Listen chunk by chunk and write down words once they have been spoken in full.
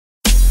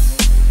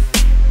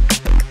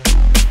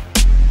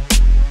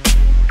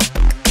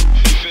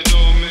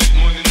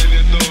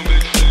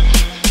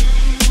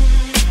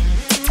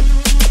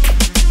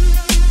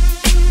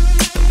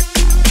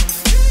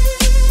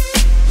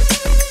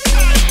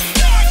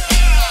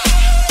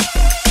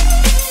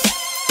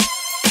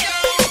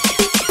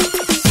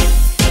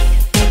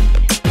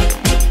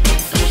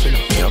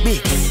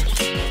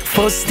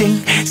First thing,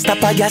 stop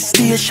a gas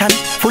station.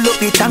 Full up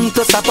the tank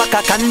to stop a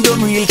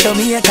condom, real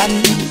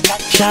Jamaican.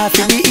 Shot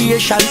for the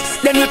Asian.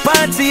 Then we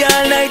party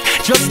all night,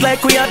 just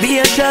like we are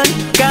Asian.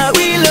 Cause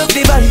we love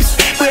the vibes.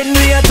 When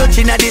we are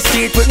touching at the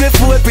street with the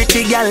four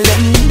pretty gal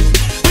them.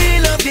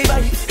 We love the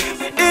vibes.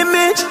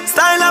 Image,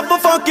 style up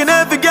for fucking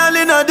every girl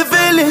in the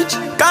village.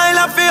 Kyle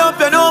up for up,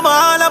 you know me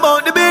all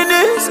about the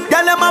business.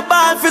 Girl in my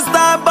ball for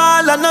star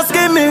ball and no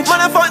skimmage.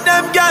 Man I fuck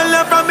them girl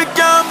from me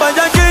camp and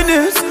your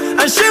Guinness.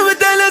 And she will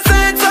tell us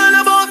it's all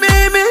about me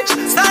image.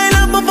 Style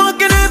up for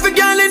fucking every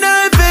girl in the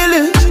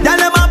village. Girl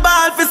in my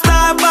ball for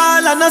star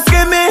ball and no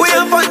skimmage. We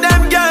a fuck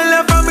them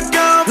girl from me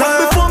camp. Like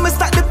before me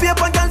start the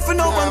paper, girl for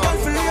no one, girl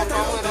for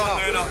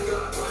later.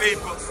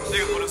 People,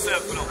 think for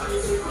themselves, you know.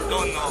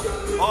 Don't know.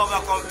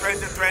 Overcome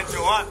 2021.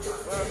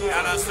 You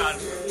understand?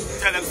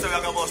 Tell them so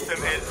we're gonna bust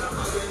them head.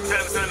 Tell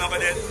them so they're not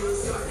gonna dead.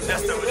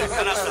 That's the way. You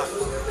understand?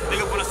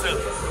 Think for yourself.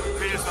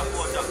 Be your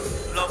supporter.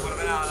 Love them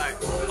and all like.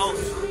 Out.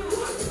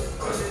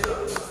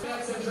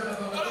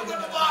 Look at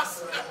the boss.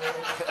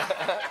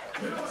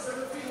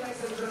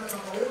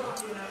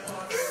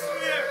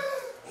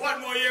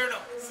 One more year now.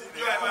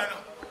 Drive right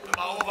now.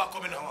 I'm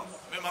overcoming now.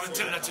 I'm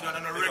telling that you know,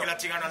 no regular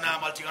thing and no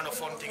normal thing and no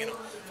fun thing, you know.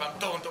 From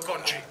town to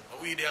country,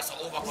 we there so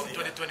overcome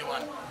 2021.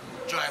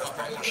 Drive a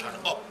promotion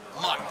up,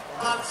 man.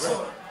 That's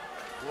all.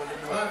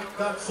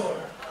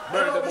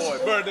 Burn the boy,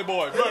 burn the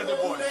boy, burn the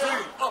boy.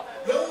 Up, up.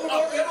 The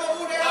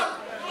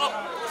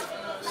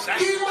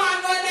man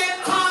when they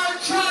call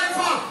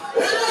Driver,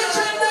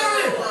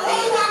 legendary,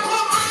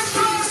 overcome and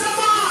cross the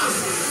bars.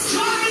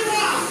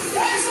 Driver,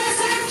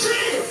 SSMG,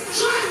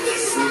 drive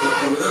this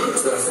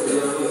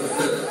man.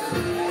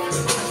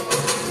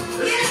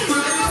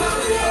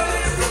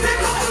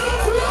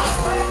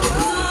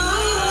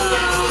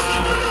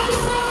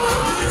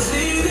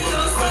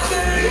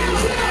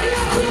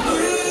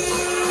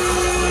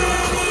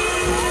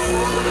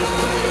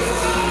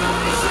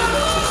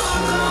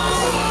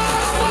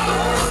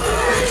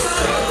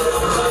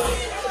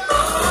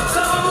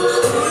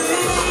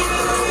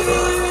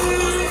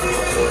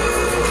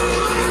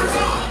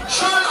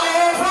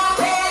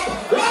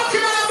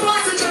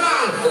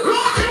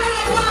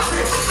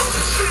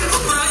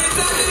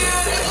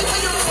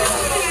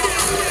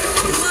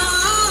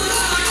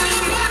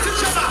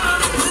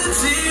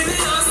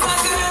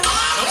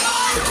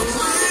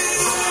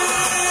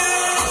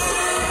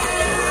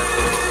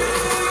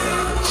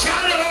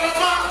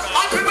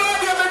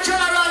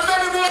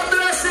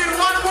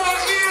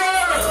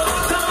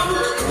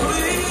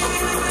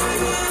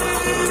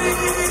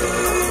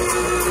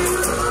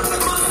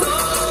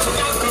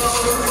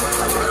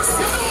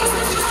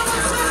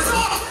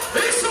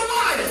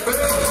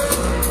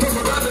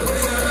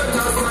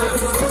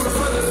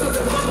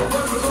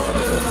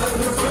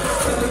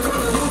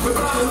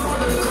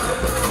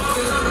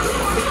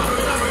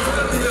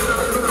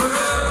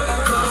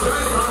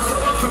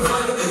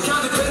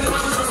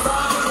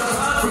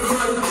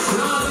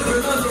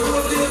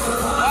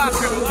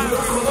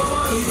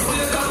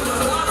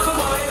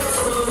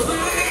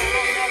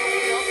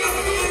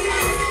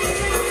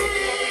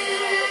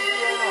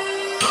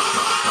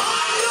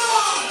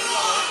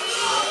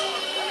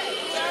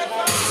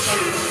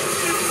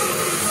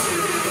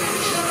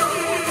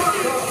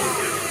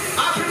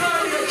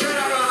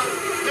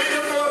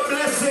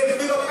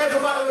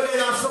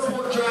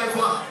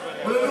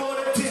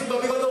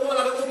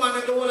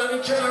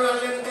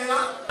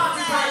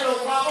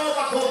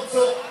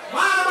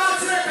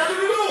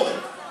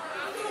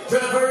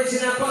 Driver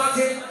original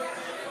party.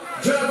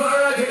 Driver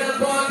original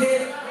party.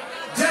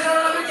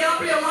 General, we can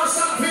play one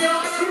song for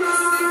you.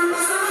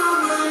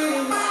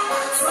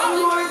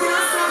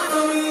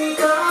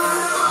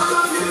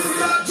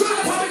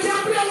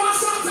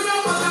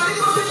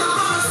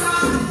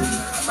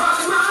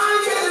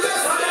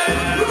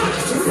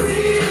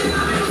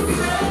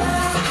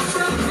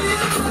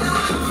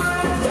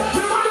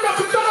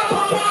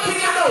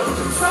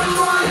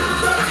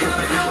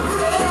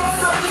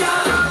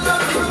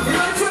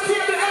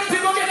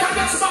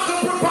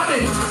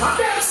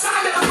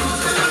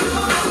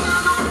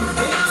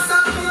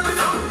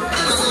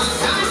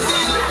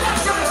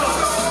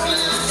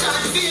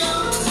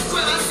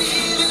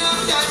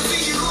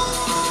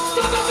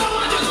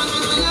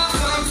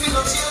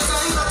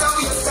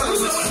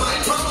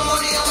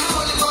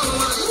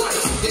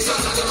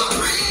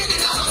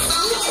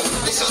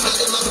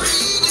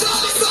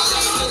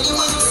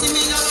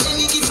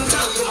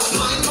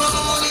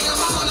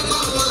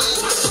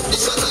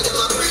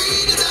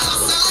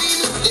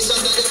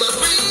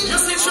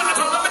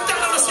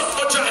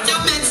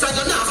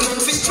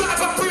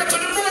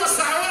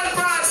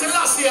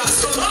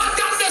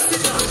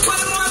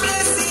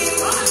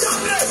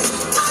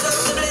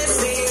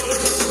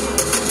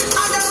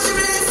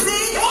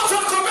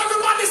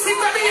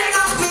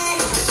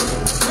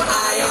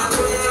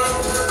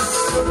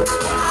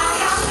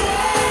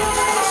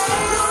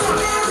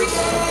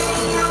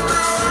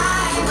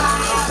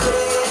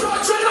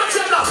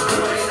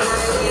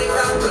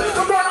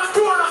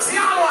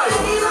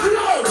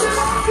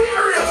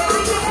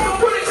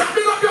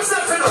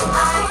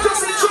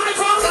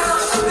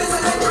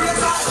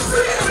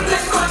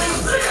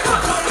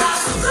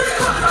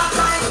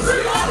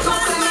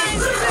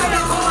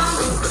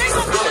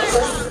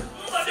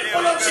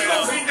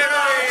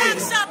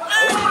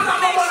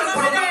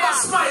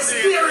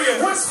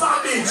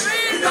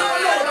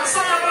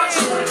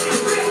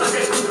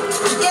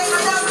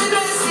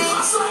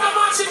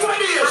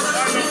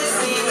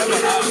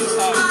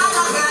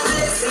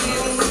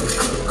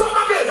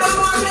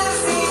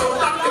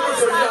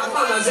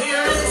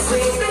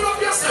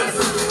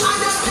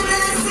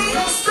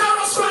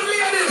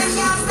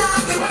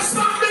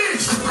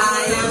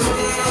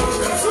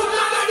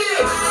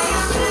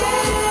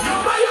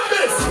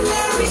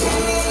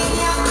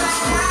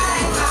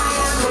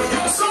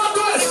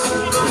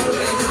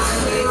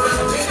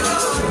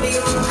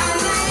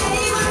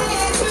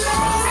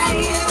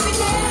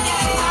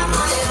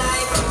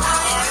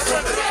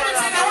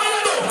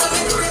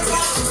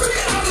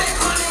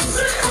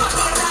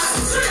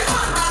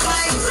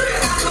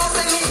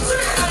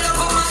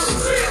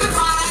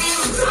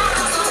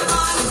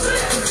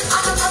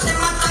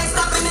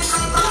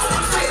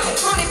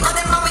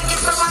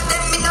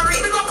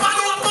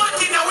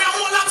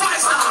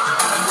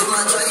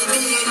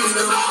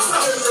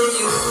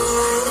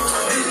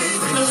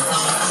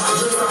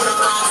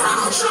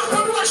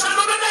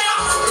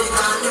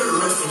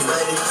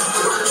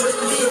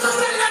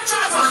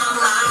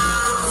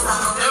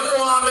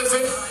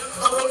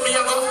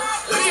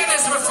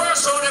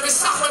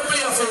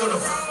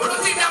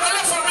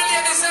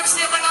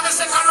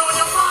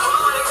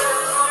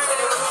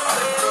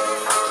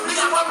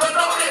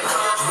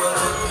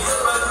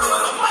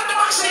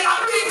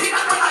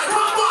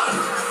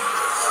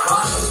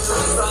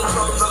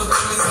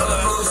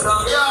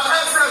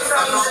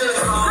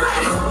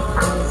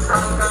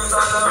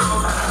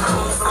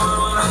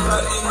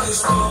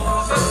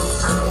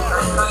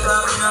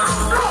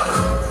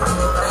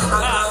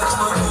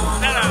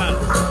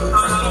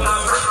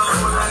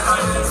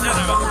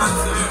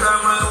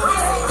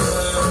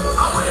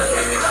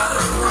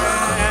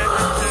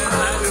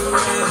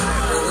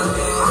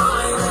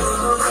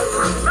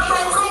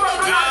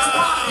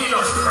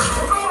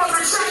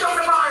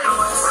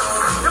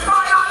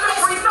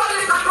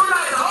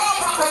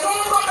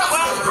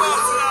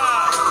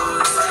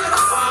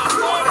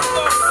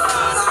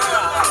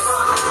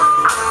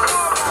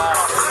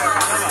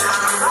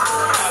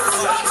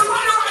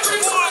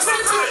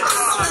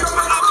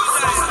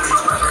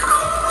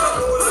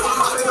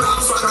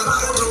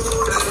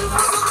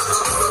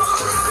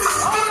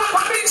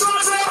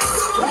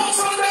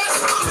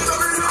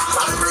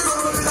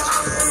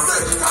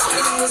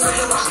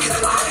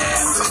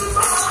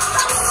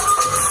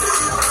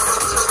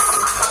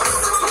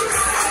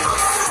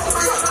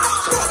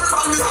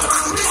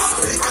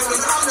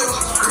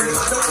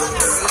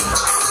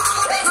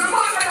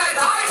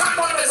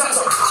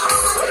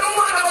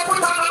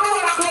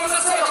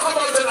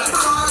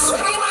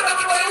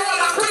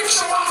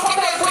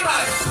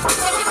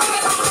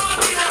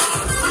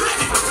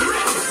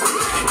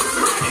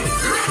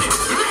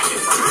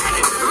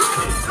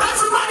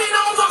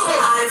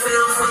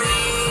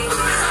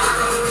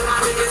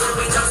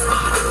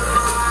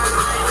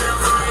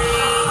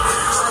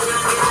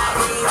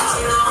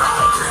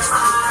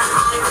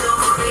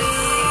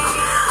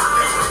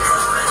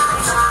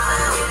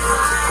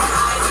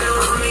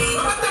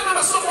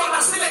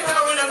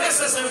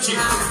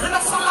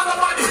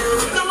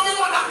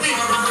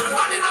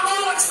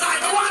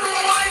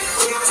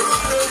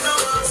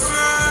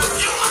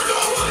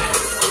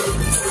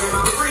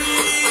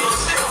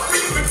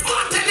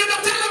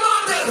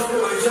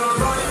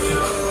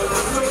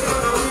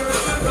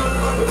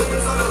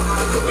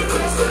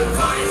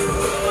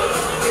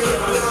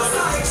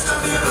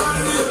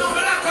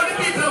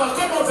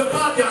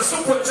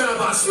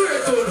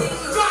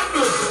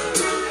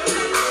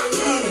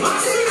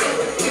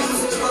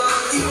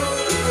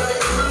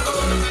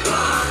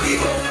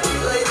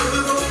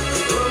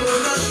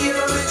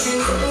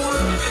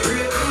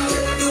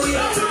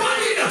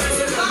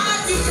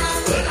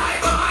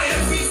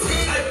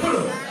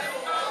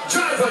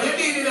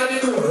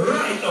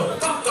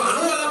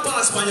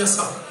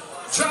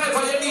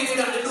 Driver, you need it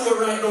at the door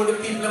right now. The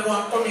people that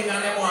want to come in and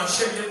they want to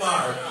shake the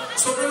bar.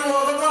 So we know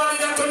what we're going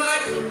to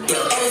tonight.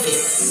 Yo,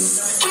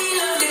 Elvis, we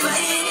love the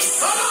vibes.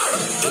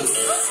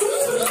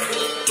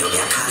 Yo,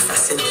 your cars are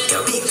still with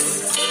your big.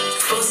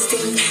 First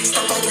thing,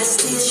 stop at the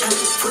station.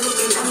 Pull up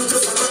in and to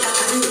support a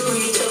candle.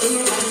 Reach your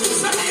way down.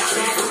 Just like we are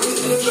here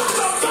done.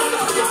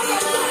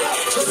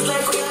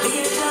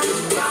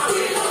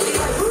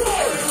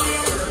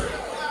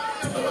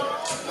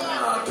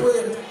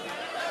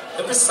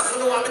 The song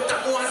no one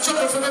that no one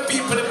trouble for the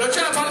people. If you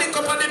try to link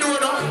up on the door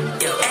now.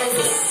 Yo,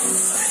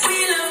 Elvis,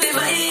 we love the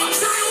vibes. I'm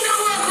trying to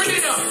work with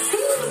it now.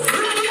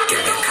 Ready to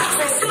get up.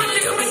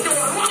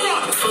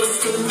 First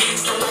thing,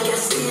 stop at the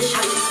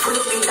station. Pull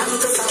up in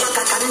and to support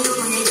a candle.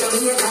 Reach your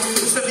way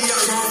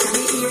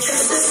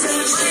down.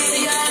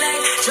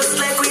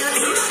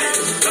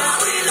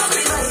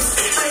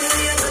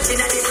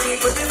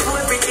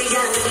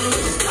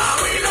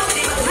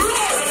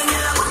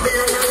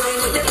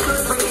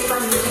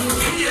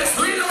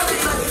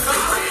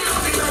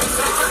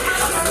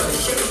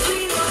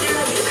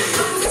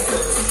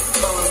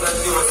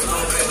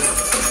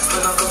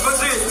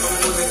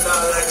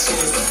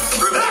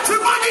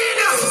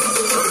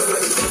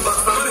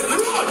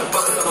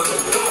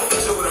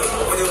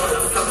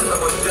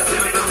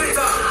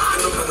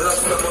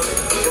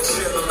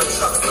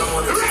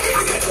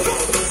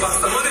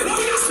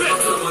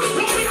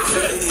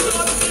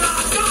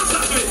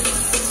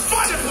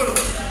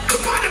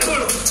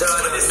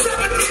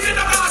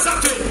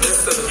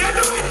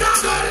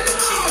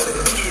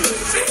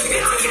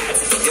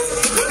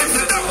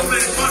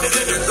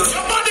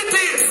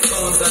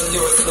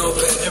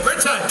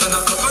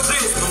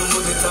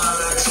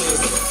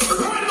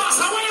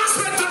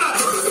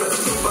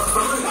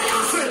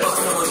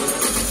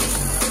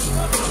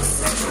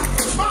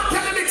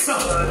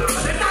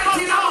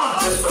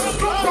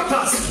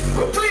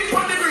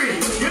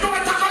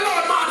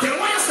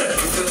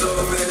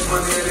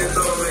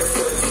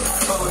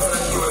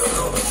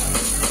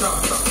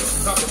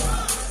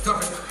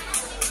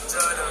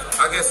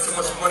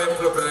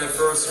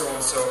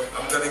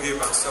 I'm gonna give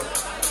back some.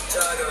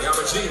 You have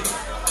a G.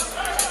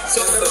 So,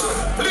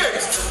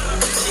 please.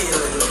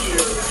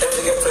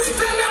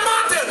 Tell them,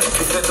 Martin.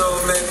 If you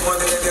don't make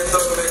money, then you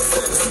don't make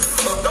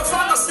sense. The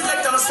father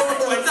select and a soul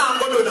boy, now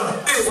I'm gonna do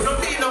that. Hey, we don't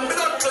need no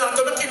blood clot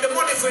to keep the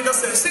money for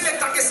yourself. Select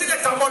and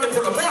money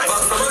for the boy.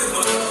 Pass the money.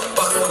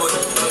 Pass the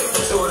money.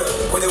 Show them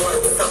when you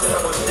want to stop the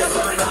money. Yes,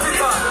 I'm in the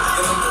people.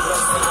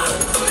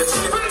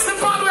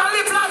 Principal, we are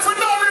live life with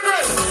no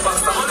regrets.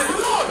 Pass the money.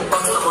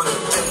 Pass the money.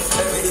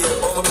 Every day,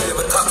 all my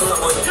people talk to the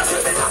money.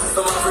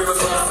 Some of the people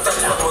talk to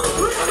the money.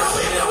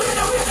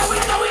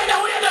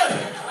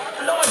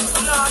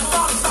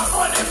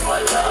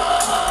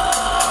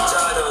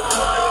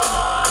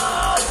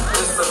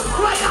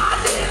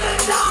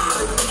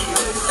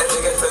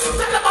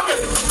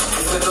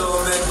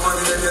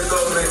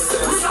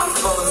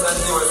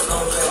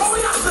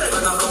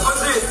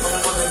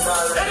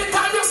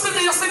 Anytime you see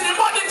me, you see the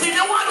money thing,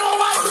 you want to know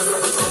why?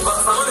 Box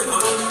the money,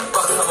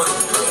 box the money.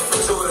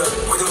 Show them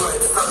with the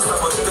right, tax the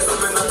money. Get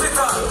them in the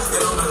Twitter, you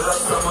know the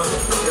last the money.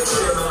 Get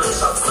share them and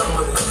shop some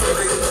money.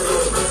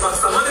 Box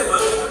the money.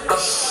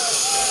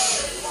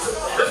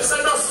 Them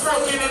say no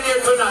smoking in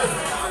here tonight.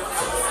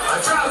 I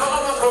drive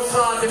over from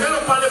party. They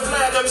look on the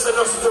flyer, them say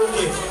no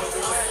smoking.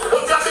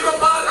 But you have to go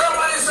back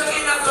early in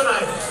here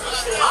tonight.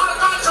 All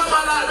ganja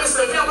man like me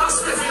say, me have a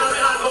spiffing on the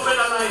hand of the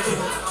night.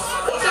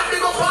 But you have to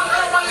go back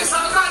early in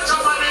ganja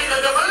man in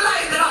there. They will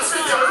lie in that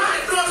spiff. You're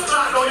right, blood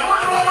clot now. You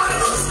want to know why?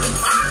 No,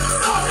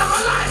 they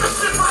will lie in the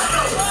spiff right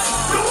now.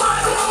 You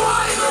want to know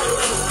why? No,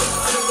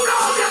 they will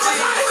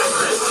lie in the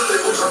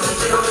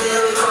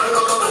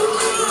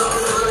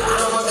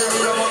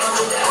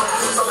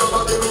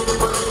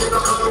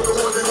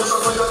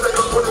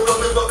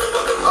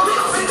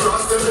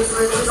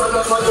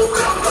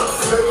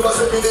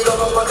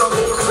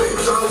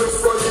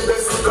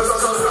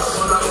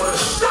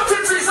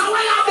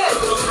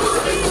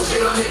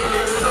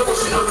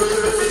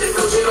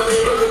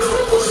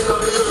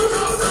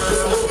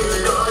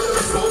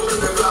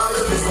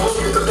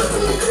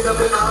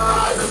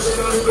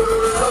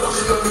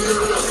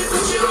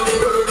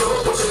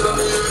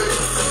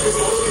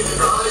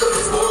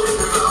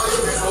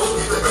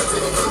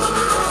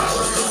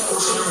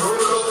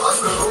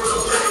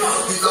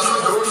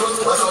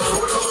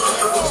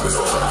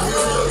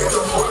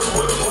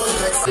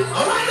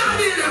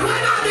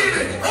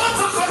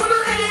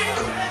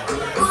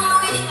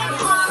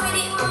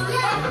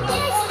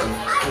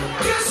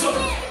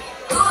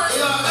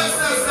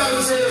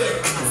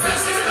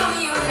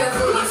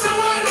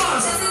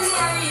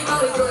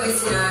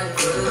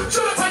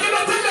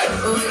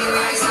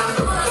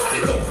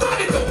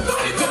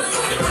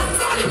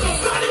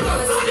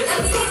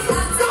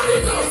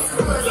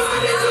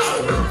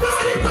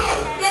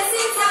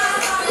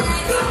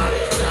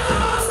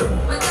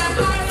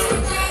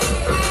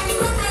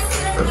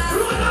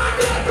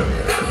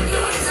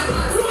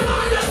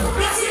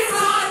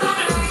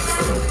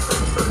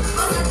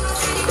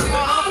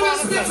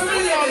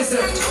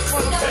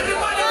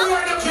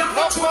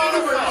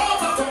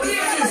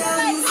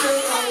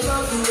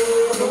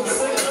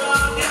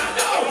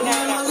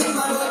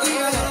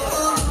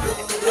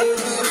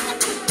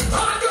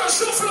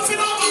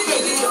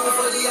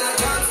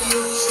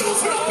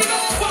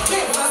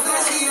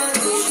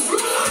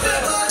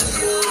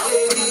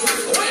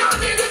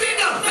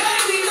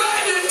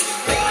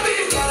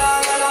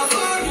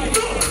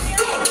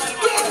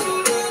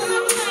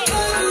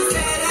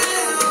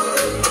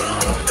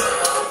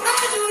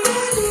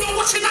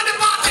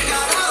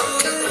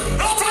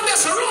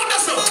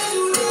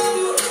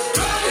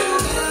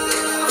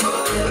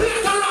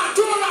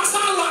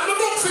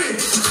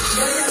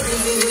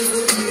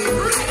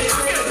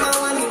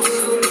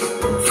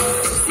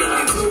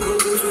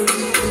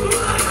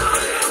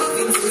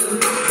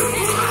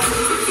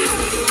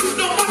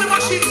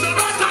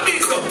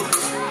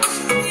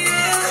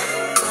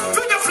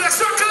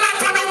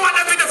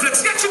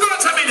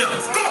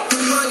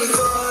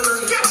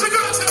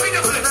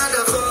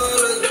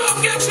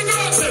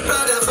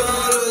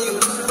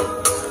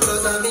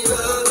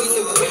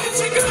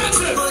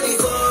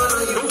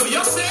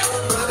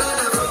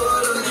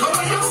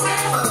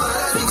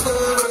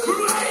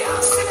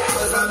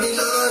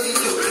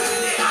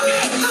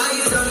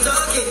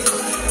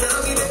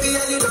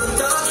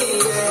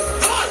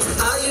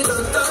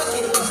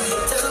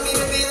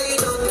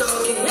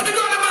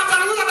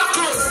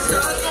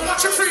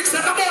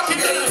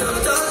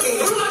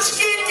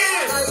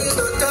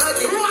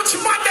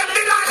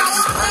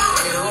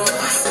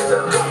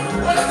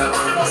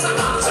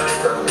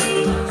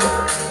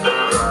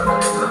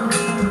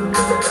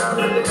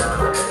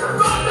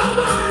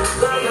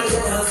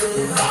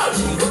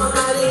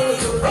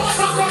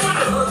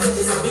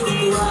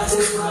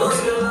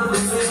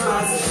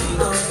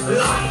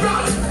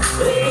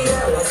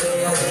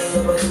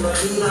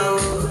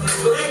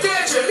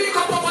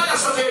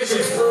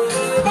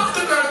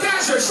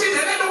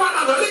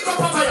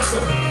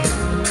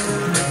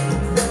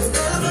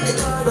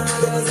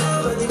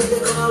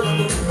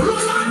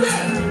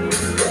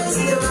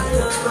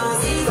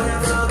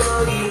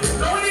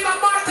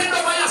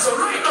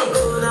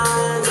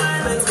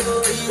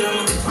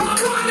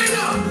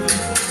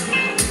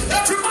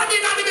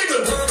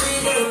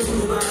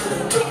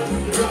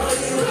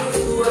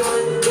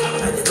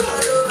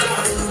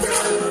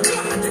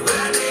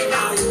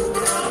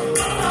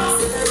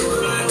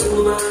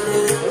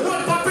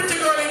One for pretty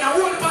girl in there,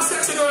 one for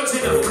sexy girls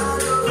in there.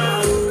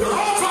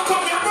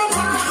 Overcome your move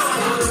and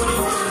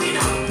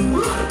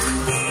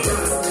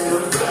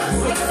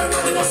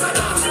everybody must have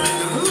dance.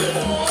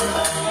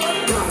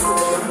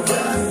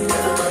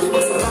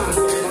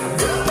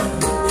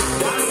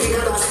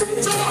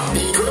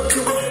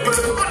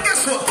 But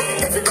guess what?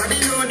 Everybody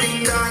know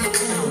ding dong.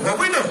 What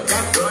we know?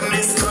 That run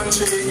this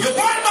country. Your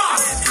boy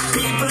boss.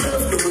 People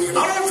love the way. I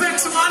don't vex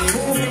man.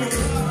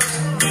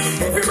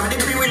 Everybody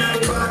be winning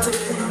the party.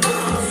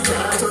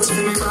 Can't touch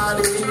me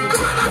body.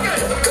 Come on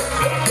again.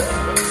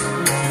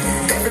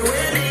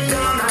 Everywhere ding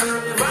dong and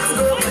rivers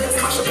go. Let's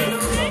mash up,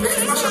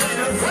 let's mash up.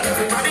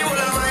 Everybody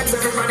will have vibes.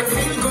 Everybody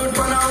feel good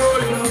for now.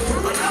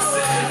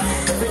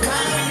 Every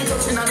time we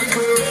touching at the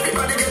club,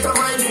 everybody get a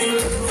vibe.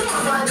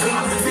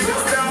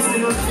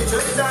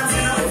 Just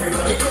dancing,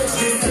 everybody catch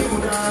this tune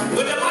down.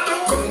 When the man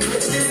don't come,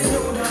 catch this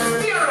tune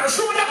down. Here,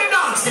 show them the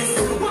dance.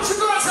 Watch the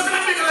girls have an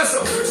big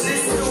lesson. Catch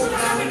this tune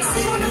down.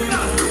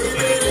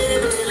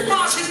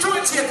 March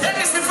 20th, then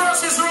is the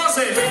versus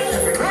Rose.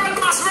 World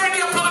Mass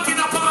Radio Party in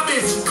a Palm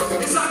Beach.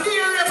 It's a day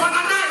rave and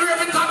a night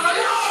rave in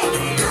Tanzania.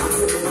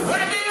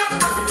 Ready up?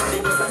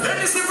 Then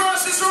is the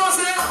versus Rose.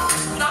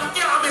 Now,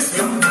 yeah, miss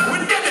you. We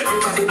did it.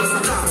 Everybody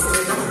must dance.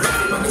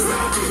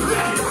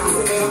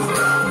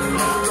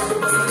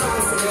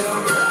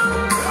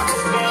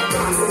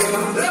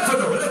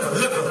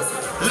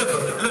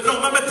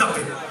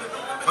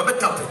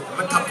 No,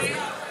 I'm tapping.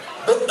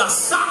 But the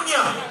song,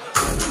 yeah.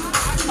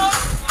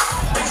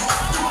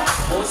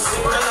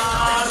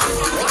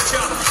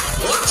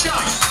 Watch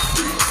out.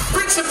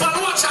 Principal,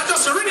 watch out.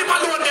 Just read him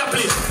alone there,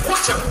 please.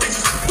 Watch out.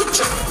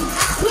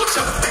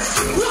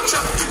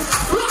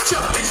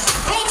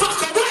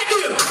 Overcome, right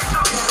here.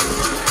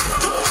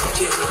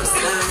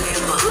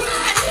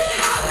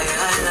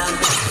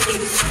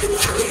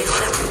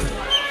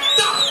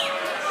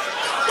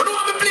 We don't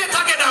want to play it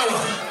again now.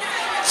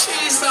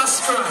 Jesus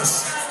Christ.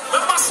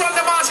 Remember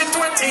Sunday March 20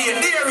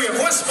 in the area of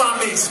West Palm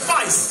Beach,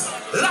 Spice,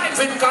 live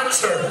in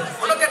concert.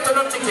 We don't get to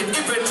no ticket,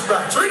 event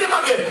branch. Read him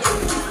again.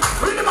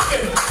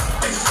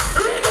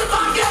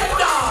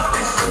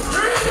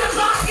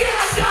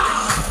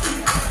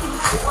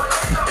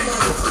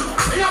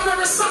 We have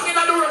every song in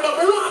the room, but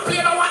we want to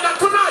play the one that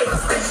tonight.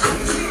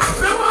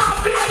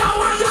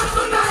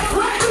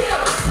 Right here.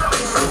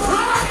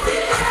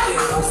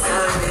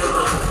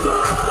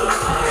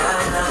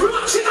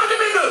 Watching on the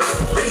middle.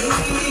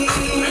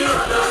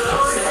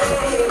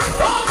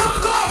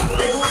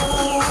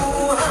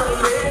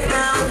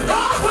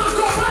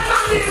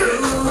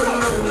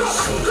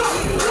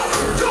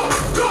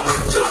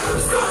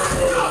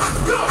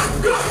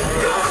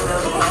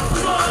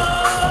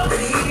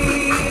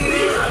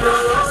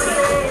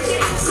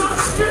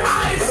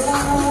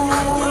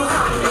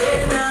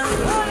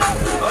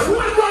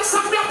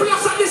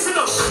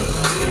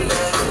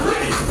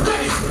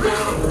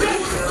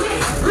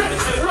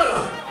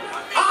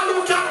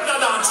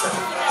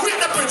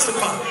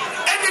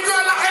 Any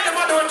girl or any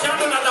man who can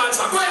do a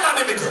dancer, go ahead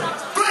and the middle.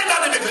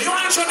 You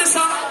want to show this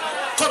song?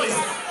 Come in.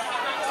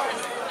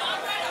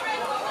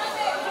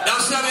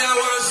 That's why I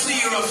want to see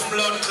rough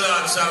blood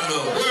clots and no.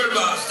 World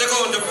boss, take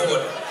out the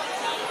board.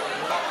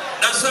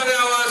 That's why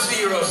I want to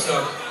see rough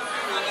song.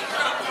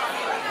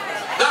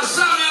 That's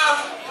why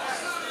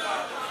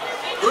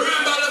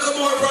remember a little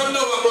more from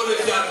now about the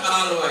cat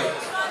all white.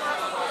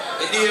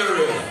 In the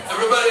area.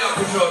 Everybody have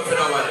to push out for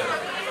that one.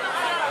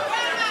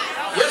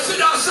 You see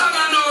that song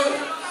I know?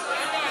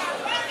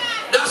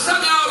 That song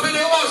I have in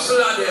the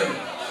hustle of them.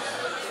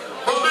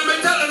 But when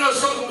we telling us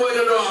something more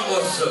than our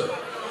hustle,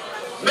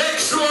 make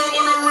sure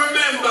you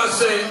remember,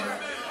 say,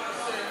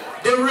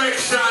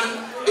 direction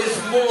is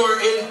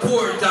more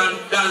important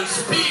than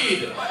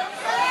speed.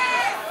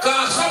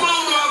 Because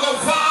someone will go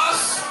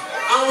fast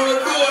and we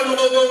don't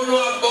know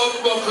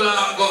about buckle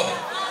and go.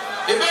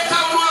 You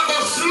better go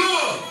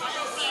slow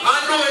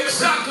and know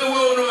exactly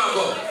where you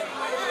go.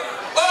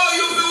 Oh,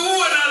 you be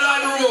own a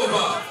Land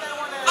Rover,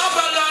 have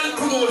a Land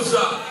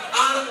Cruiser,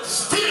 and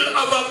still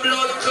have a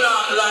blood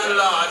clot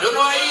landlord. You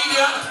know an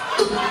idiot?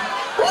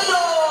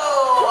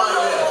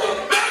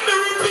 Let me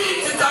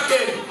repeat it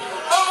again.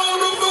 Oh,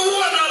 you be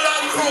own a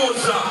Land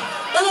Cruiser,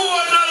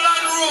 own a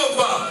Land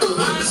Rover,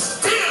 and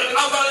still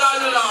have a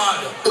landlord.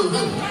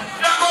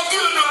 Now go give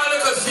you a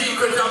little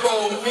secret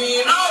about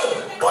me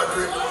now.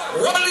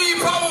 One leap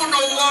I want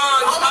to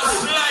want a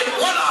slide.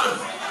 Hold on.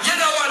 You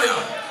know what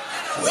now?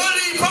 One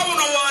leap I want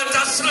to want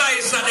a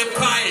slice of the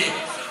pie.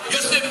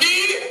 You see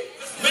me?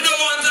 Me don't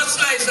want a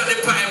slice of the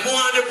pie. I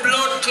want the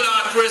blood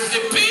clot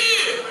recipe.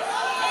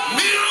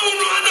 Me don't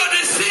want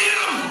the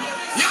same.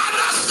 You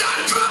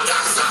understand? Drop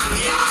that song,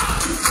 yeah.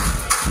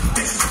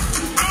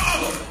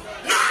 No,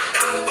 not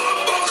that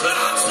bumbo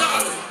clot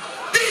song.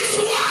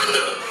 This one.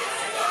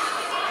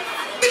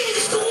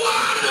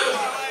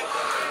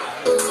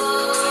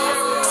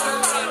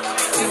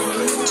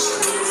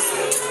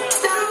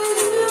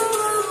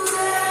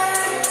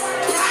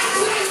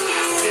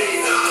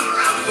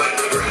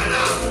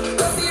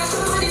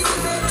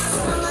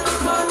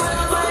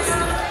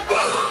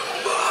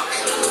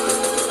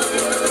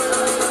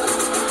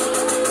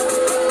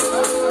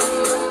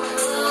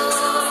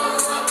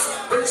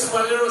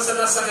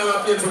 last song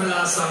I played for the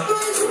last song.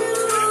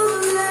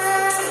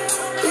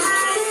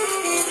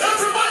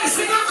 Everybody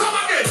sing and come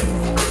again.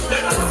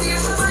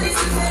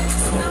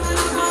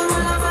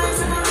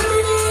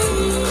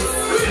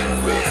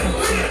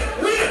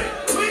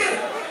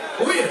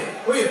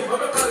 Wait. I'm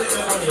going to call it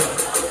over here.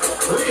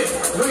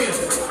 Wait.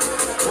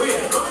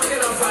 I'm playing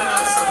a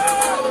final song.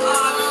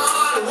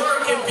 All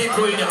working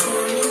people in here.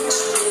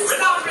 We're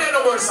not playing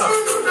no more song.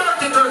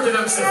 Dirty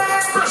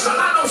themselves. Pressure,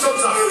 I know some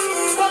song.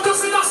 Want to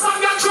sing a song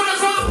that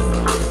driver?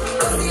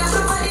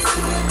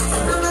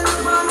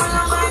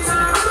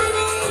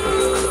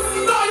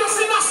 No, you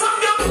sing a song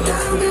that?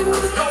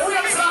 Yo, we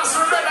have class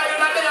for red in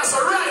the day, so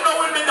right now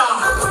with me now.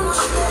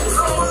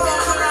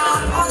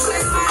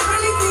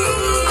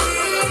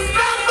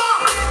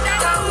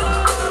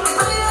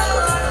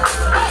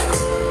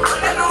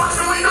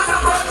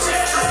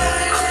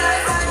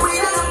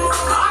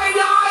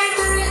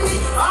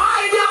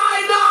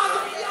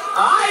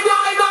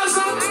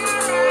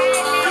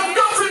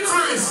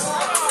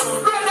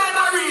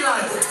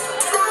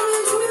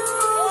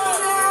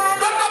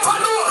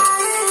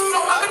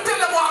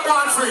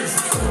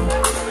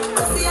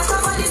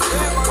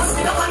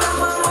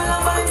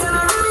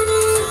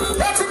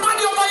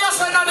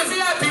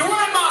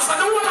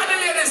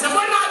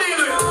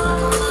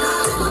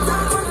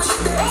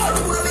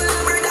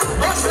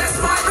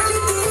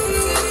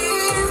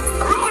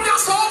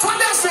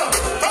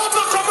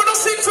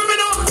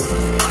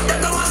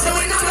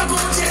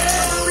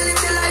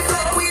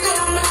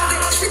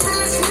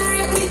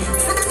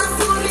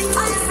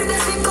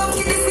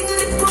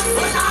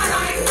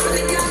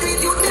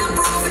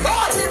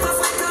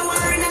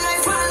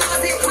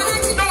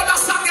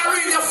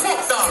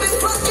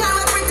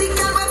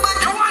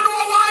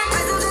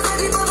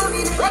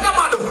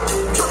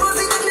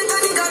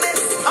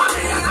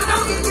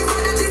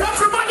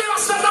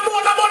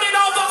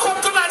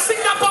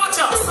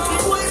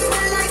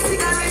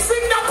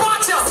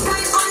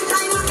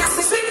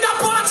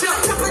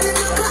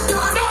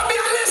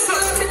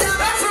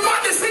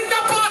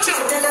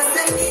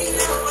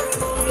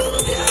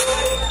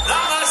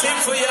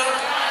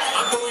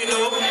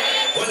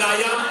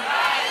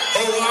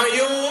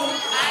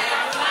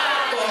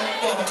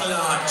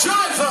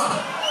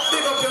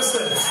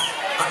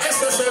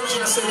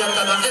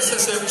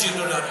 SSMG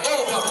do not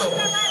overcome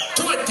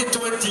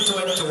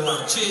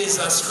 2020-21.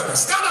 Jesus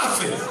Christ. Get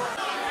off it.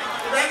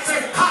 Let's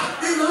say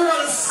cut the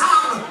whole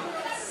song.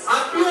 A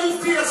blue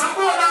face, a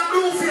more than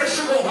blue face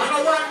you go. I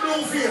don't want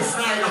blue face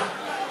neither.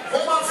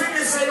 Over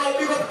finish say now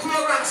big up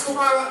Clorox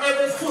tomorrow.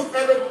 Every foot,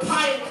 every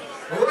pint.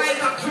 Right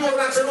at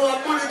Clorox, you know, a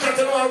bully cat,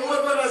 you know, a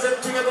road runners,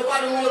 everything,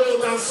 everybody roll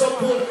out and so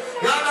good.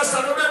 You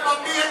understand? Remember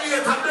me and you,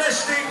 a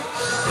blessed thing.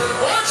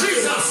 Oh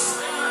Jesus.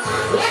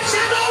 What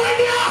you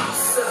doing here?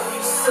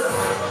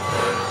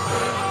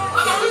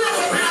 I'm a real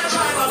up in a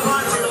driver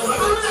party now. I'm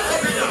a real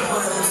up in here.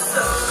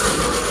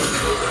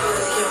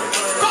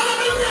 Follow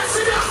me, yes,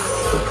 in here.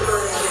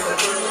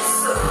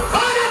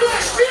 All the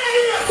way, stay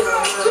here.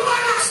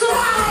 Tomorrow's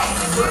tomorrow.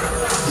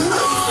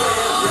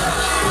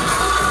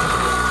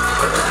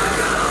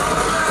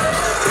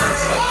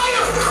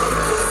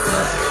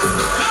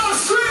 No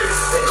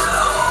streets.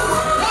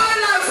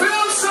 Wildlife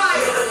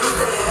outside.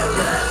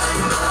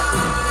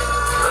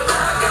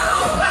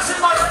 That's in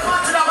my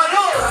party now, I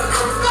know.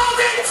 Go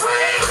get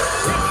free.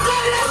 Go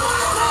get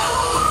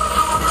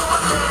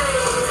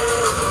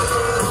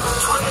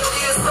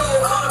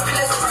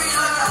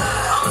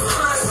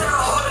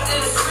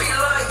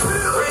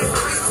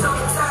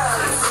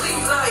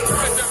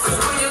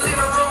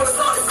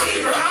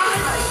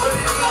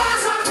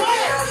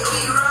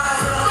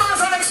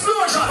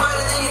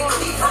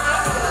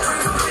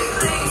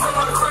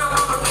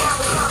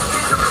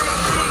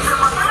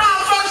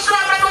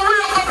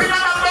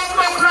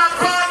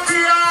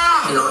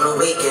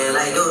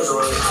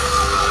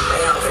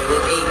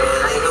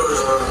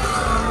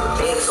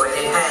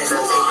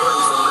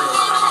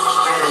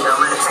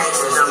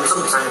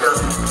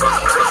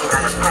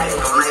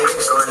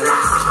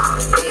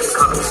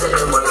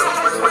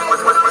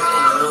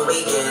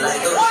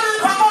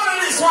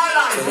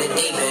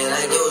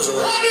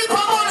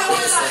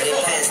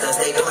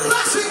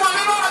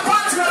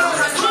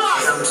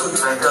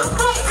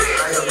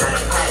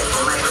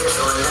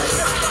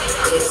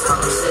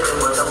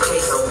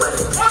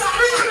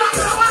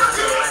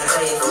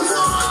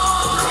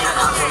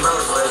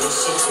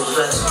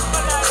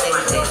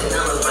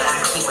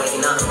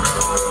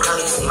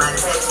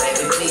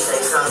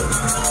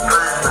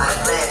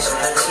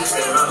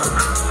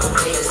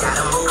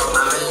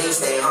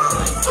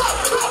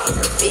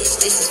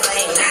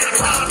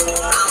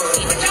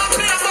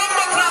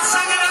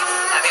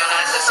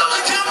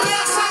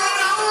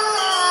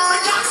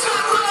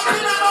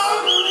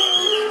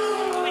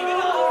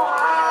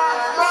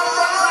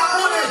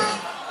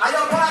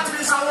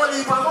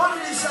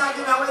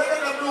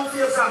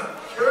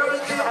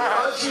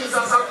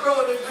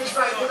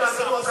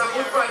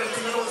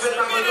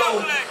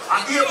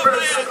April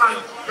 2nd,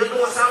 it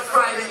was on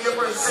Friday,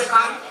 April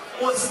 2nd.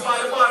 What's by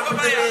the bar for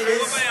the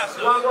ladies?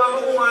 One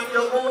woman,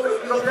 you go to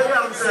the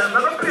youngster.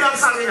 Let me play a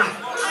song in here.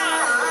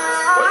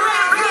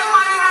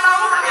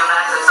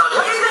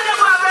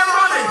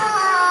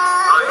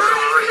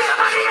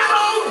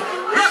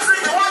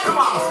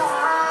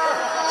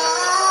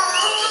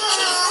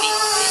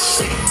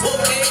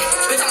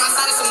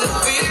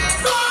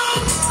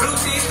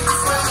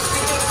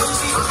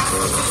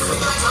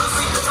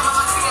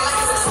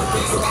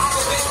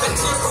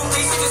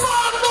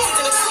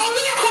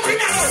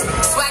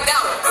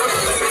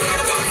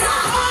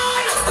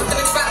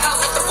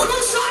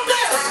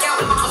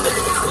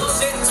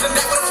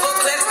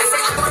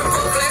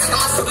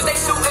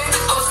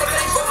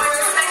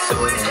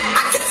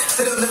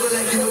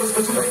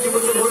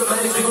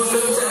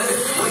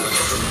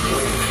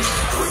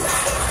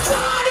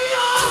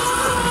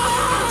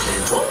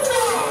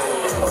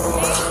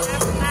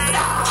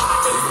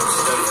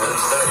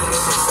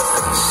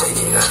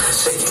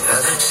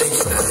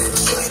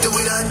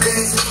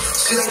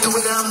 She like the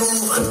way that I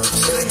move.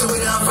 She like the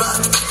way that I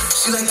rock.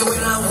 She like the way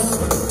that I woo.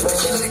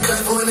 She let it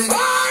clap for a nigga.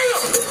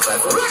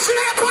 She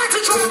let it clap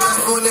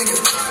for a nigga.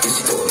 Yeah,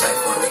 she do it clap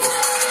for a nigga.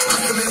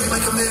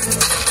 Make a man.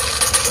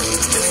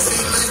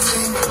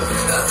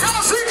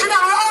 Y'all singing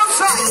on the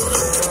outside.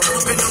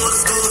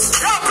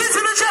 Y'all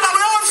pitching the chat on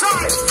the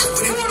outside.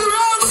 On the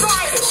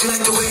outside. She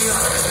like the way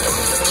I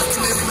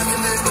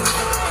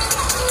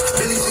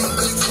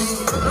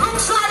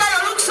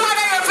look side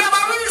there. If you have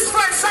a real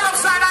friend, stand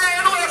upside there.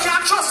 You know you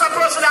can't trust a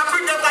person and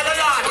bring them by the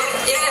yard.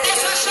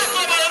 That's a shot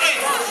over your head.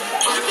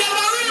 If you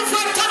have a real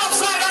friend, stand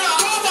upside there.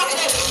 Overclock.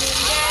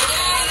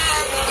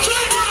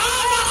 Try to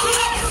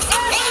overclock.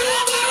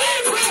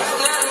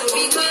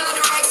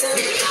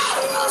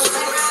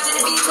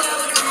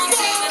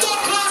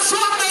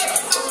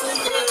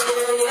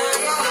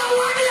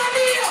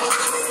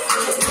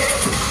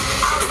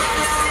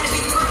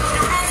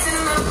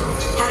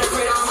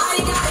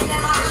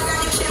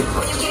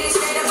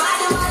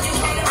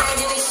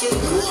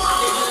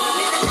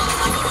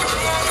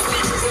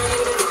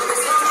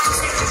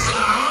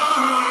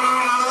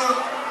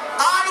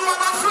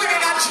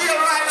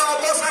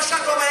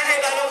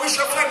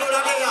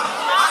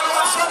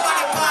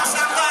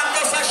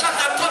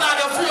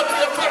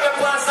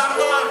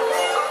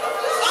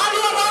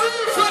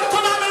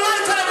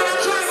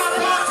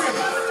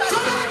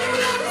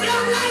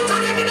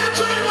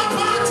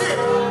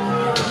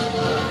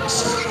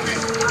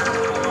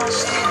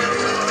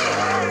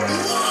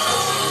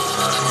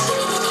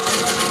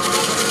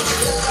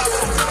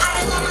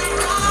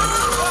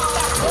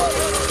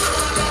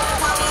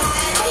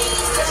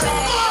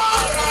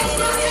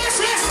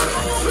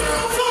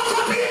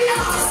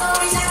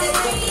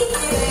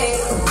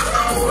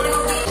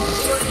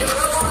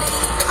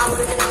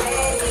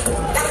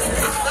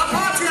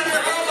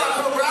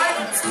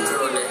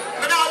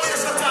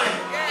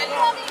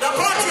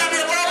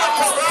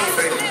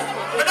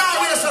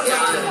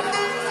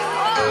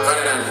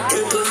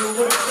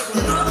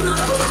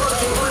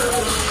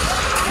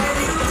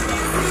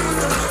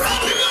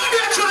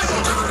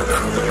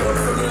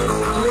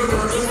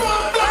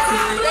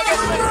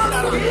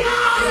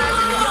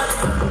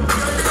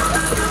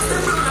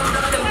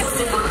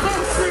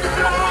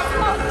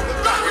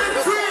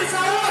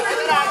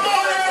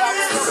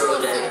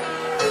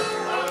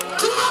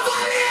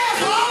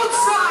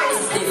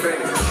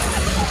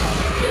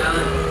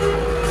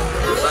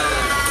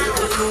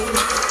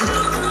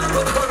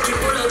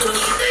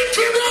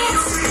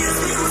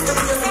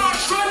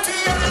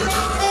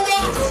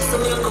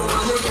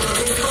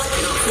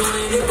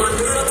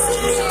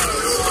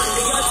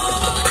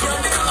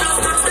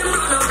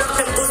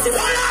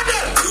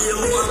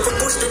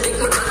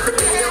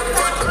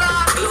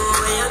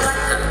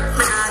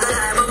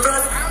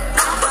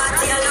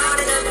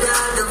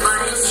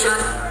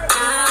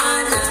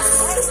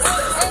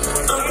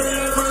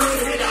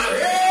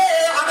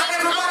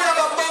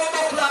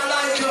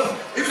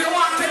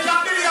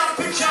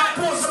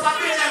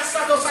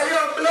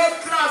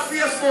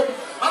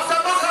 After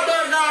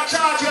Zuckerberg now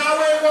charge you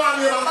away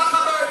one year,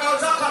 Zuckerberg now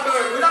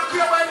Zuckerberg.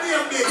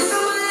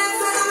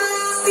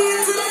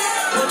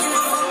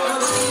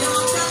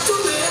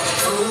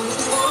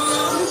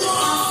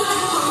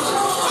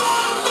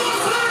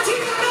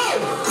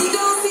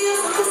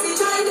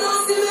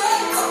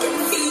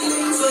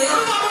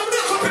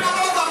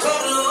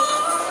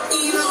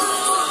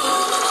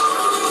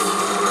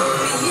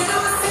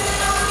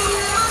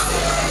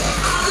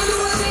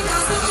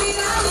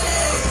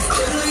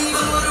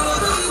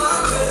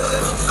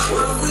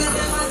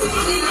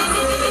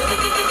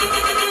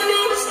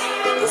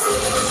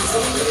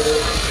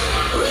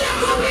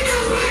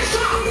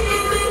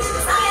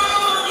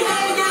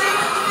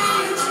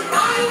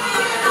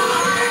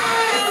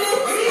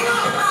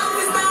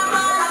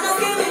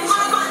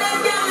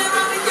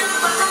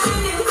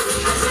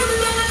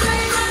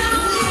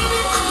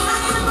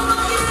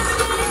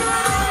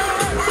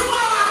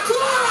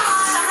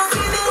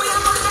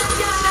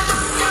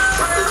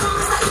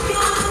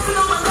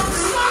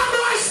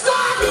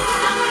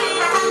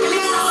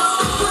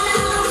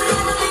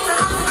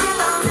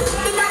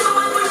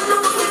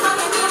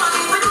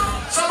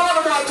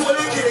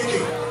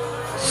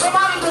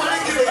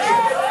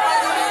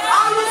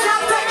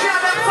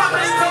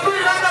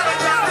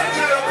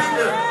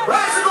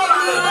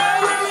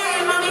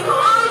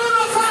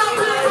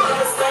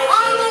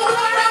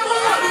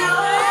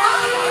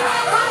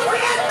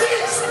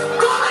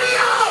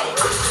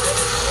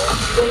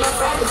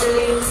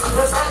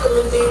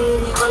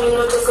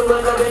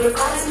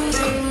 sacrifice my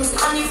dreams.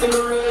 And if you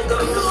know it,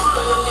 don't know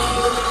I'm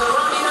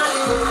running on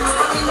you.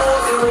 And you know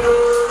if you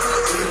know.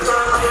 You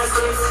can't have your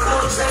steps.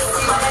 Don't stress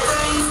me by the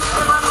dreams.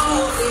 Never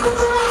know if you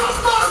go.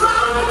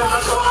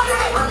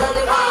 Under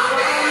the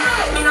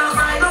body. Me not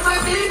fight over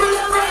people.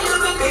 I'm fight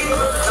over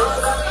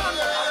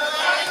people.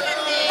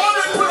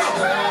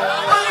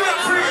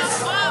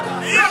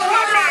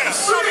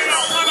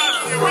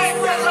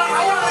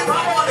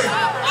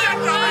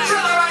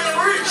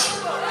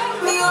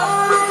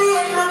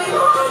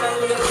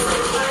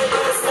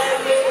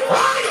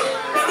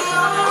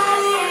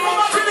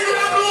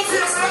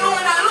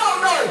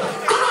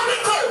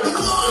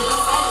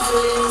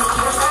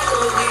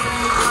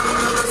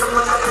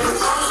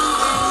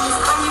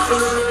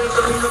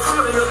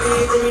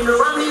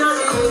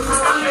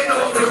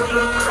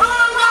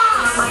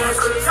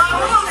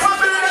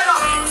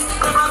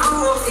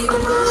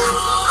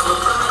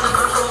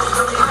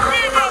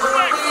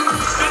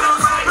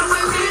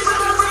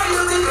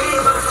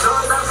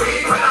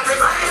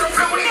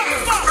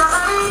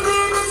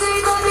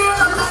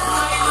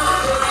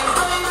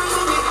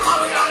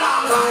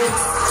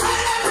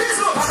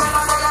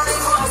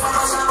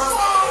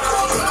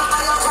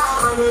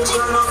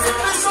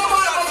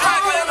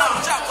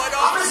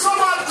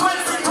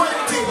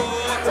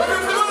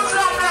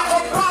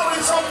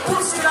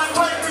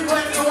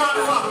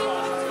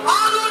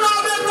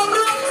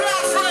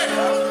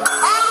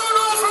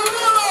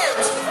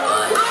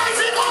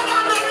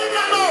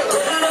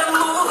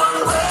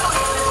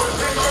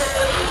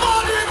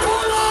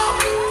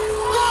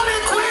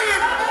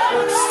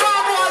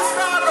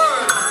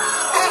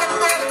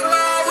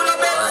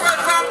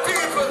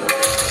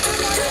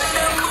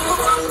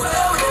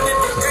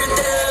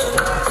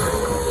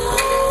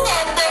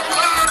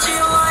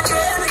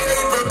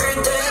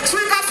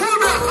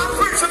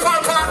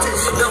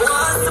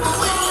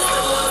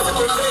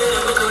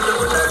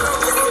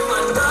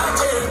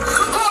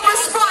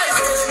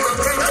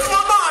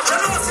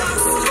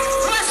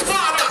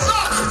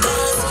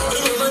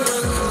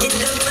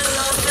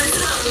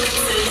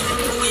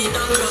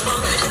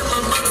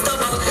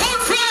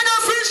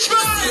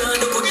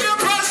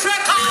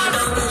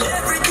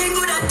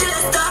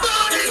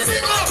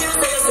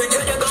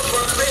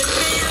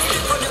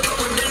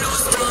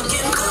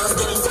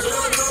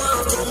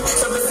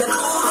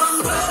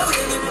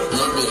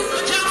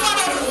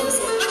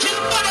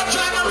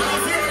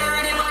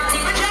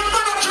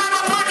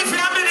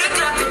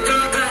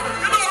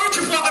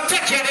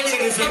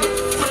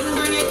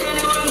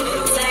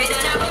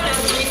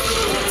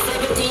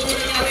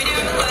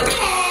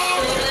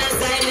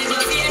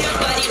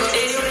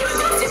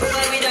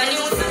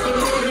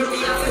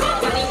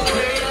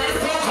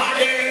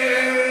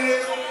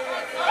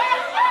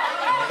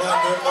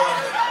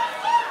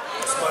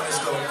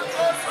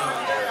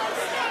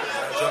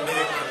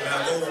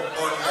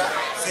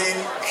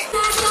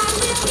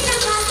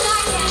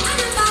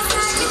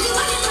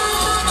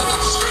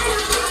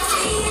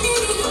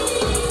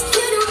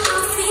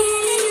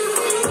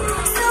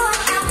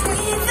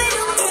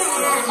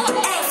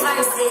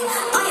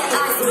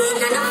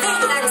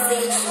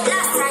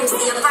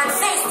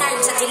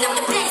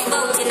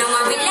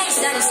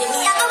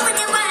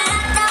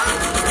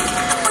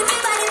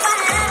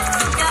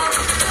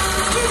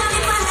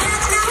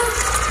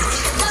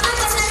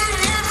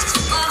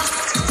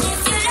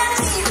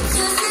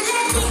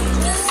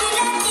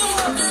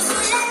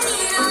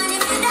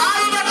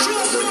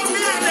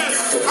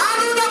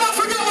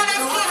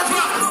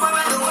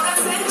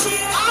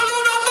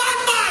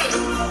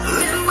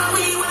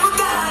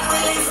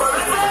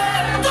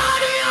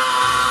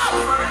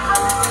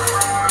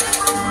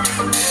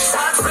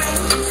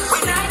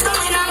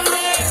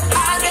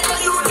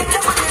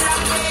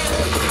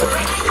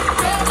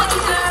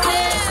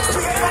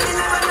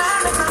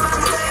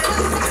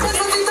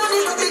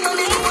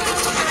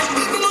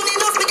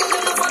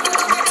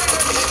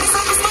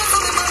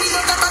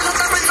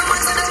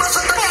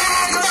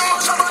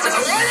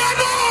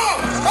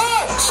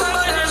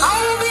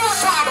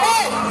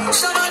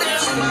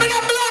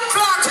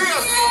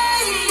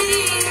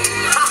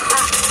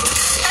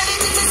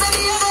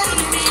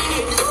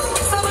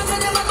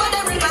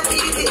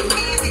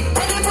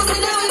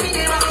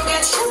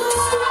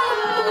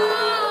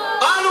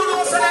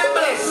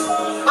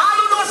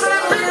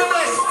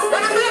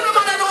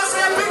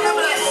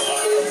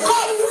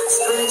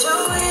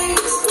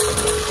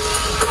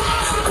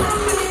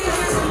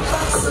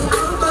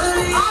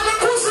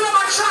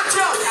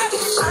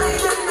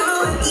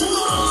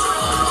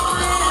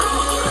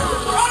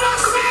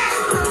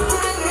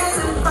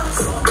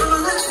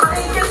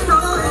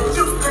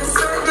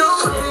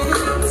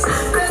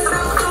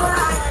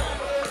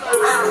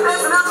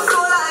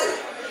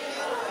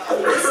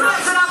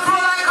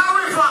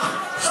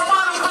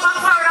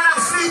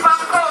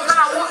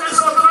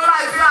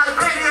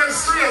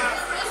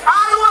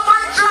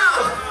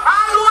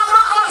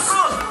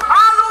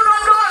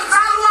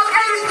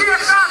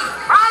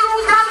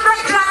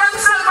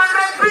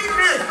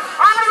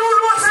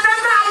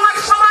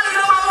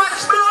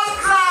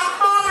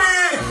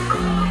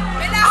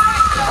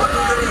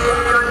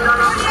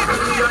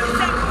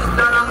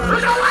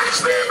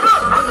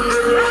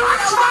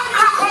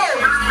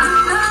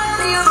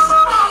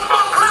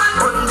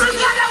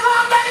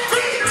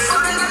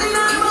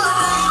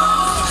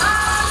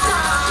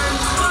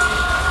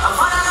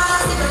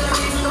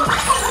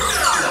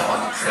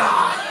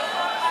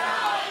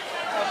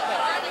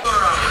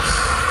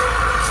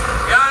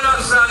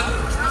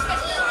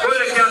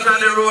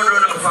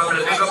 Roadrunner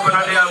family, big up on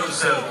the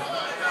yourself.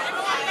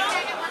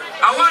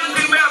 And one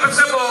thing we have to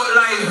say about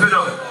life, you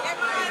know.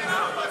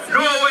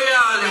 Know where you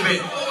are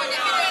living.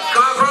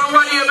 Because from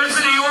one year, I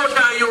see the youth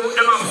and youth,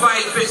 them a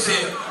fight for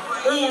say,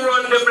 who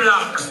run the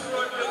block?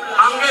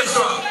 And guess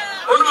what?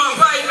 Who don't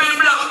fight for the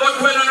block, but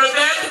when they're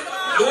dead,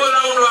 the whole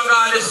of them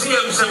got the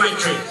same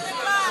cemetery.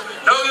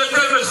 Now you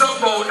tell me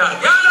something about that.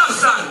 You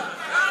understand?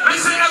 Me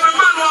say every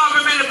man want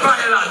to be the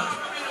pilot.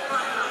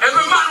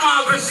 Every man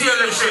want to sail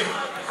the ship.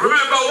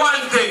 Remember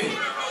one thing.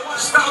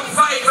 Stop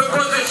fighting for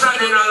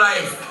position in your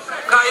life.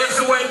 Because you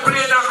see when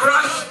plane a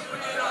crash,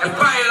 the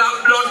pilot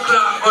blood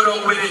clot go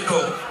down with it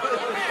too.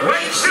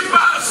 When ship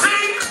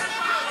sink,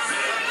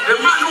 the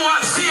man who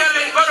are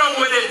sailing go down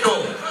with it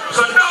too.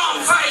 So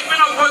don't fight for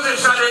no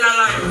position in your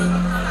life.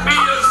 Be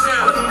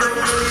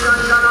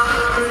yourself.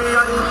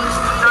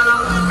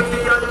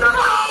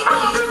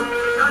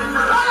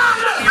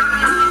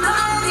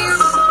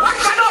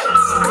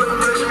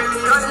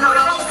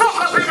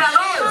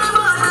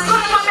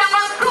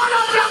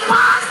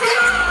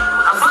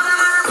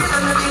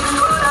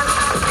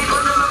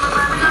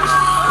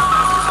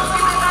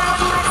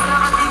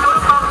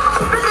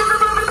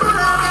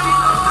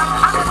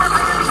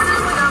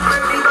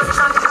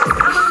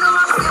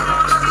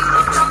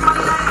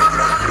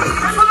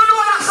 I'm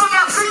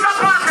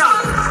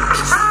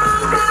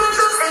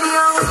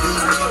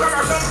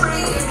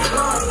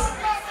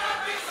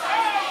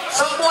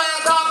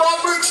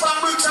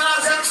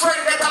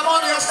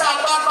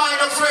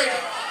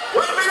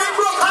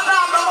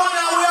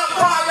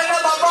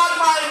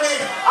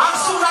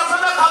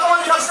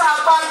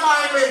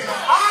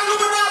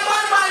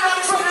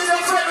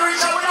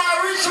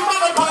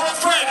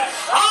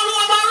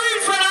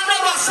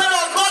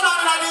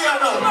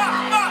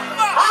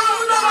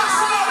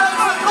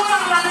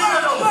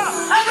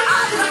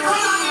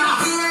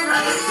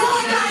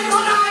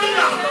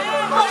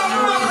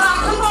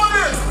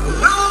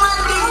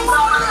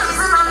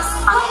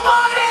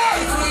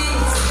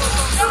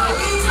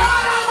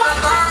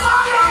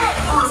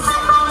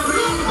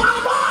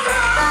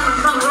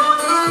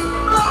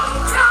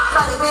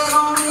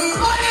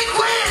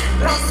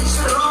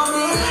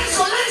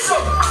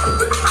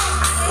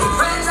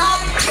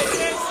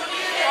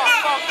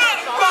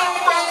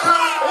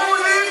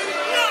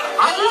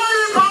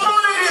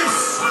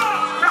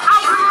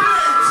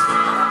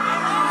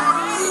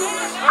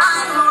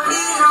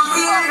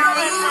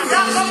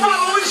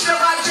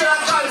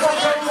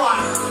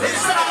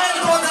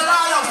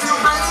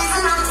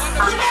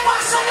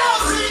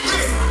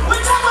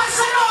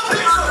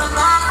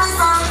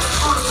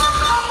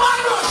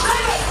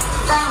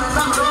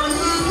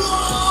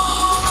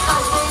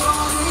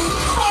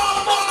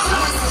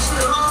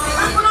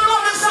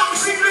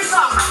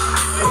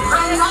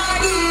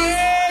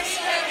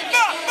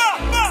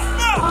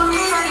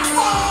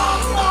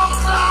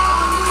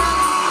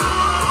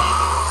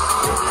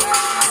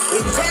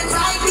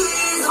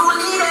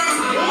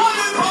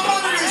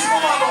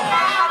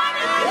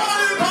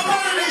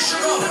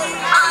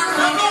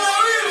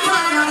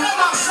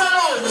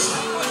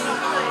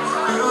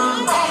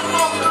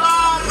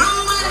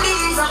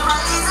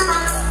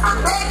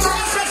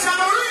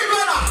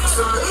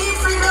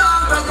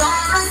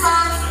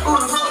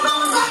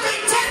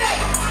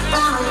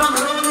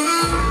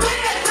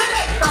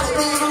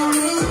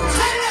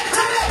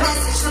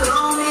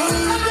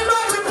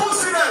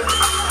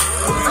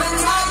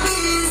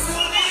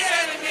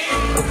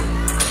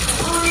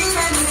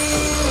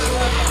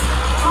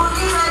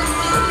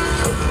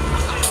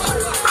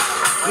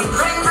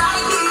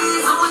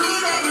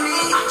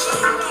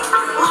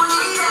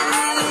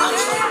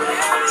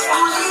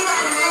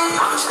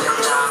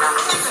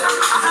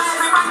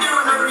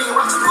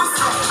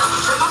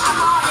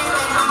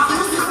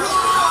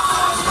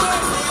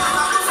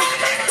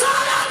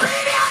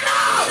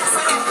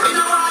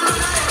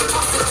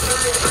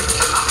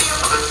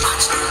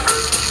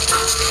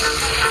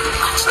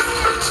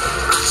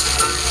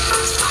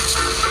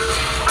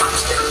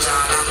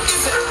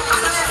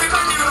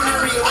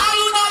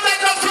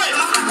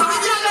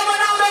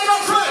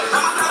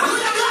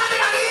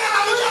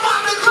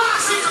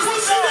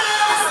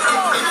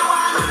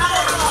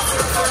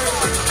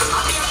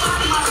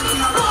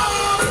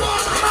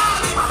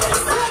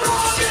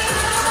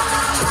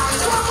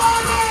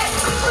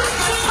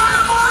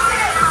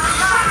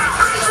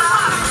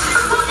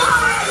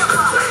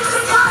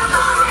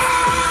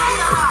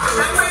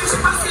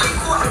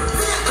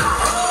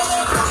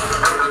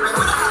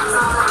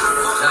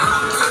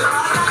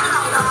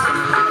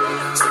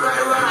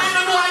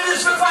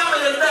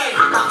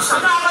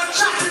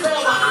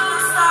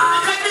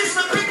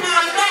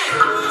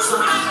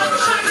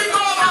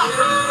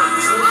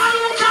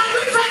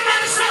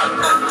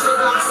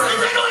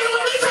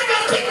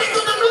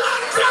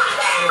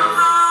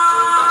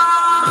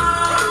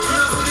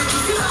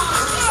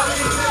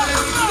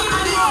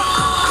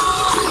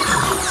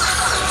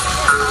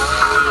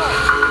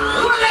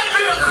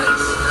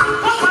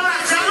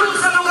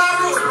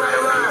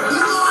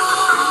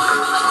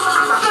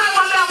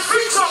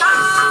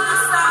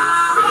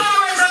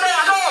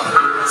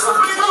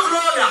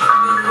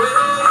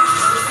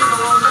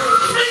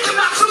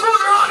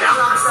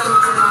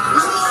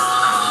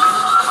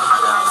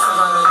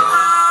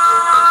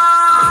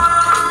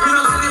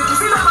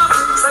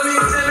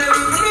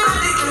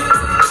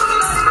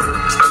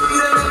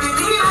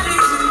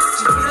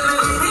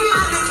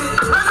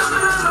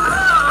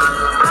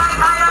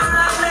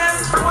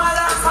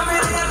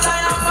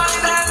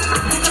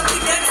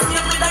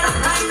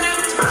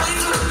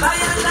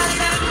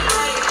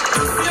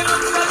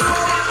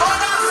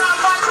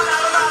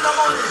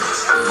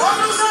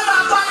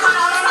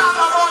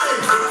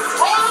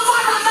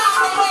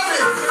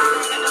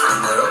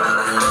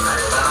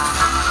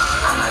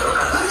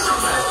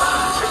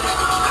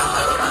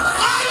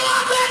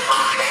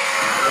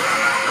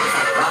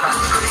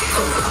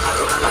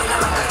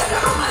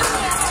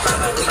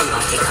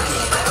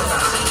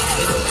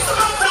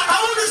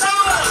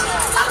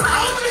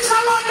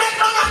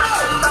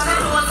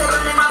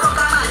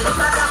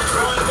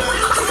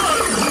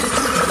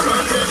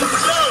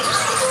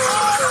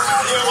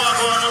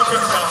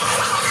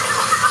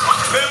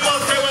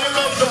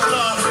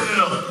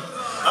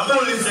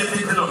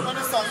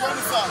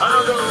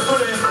not just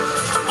today,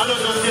 I not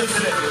just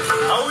yesterday.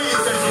 How we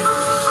set it?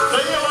 So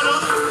you know,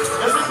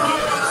 there's a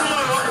group of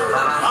tomorrow,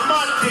 a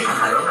mad thing.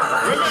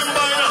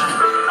 Remember, you know,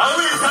 how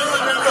we set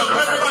it and come.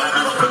 Everybody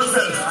give up for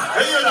themselves.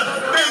 Hey, you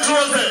know, big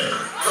Jose,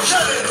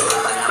 shut it.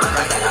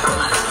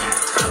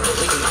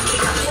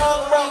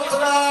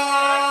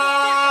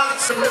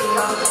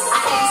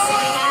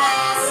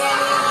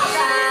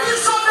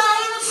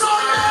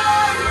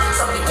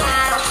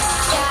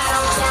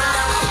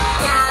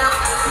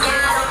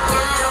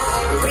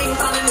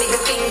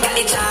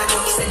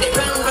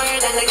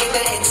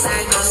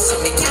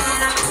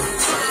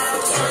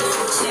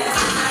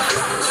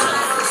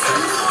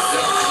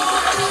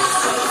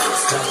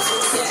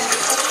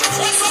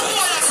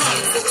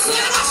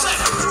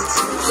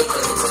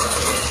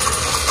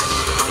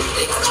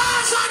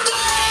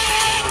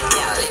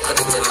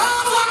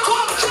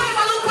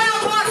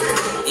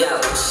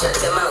 Shut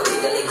your mouth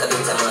with a little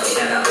bit of money.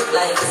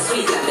 Life is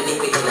sweet like me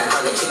dip it in a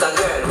honey. Chica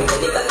girl with a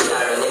nigga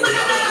jar on him.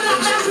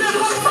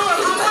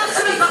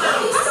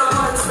 Some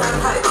monster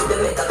hype with the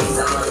make a piece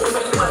of money.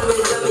 One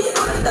with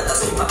Jamaica and that a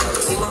strip of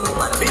money. See my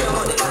woman, beer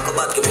money, back up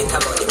back, give me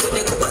her money. Put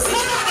the cup of sea.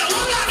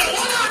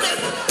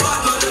 Bad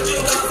man to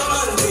drink off a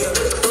man beer.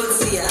 Don't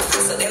see ya,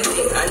 so them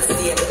think and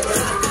see ya.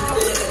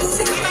 Let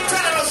me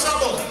tell you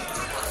something.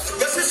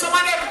 You see some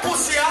of them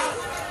pussy,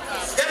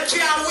 them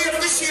can't wait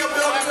to see your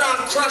blood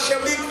clot crash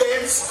your big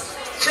Benz,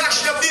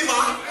 crash your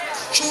Beamer,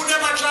 shoot them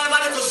and drive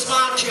a little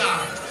smart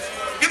car.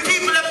 The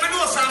people that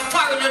know some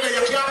foreigner there,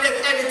 you can't get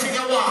anything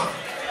you want.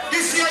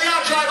 This year you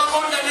drive a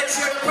Honda, next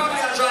year you probably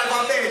drive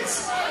a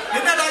Benz. The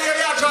next year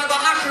you drive a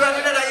Acura,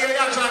 the next year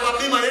you drive a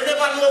Beamer. You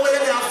never know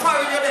where they are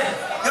foreigner there.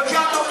 You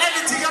can't do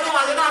anything you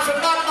want. You're not for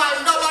bad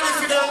mind, nobody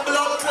for them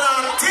blood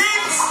clot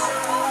things.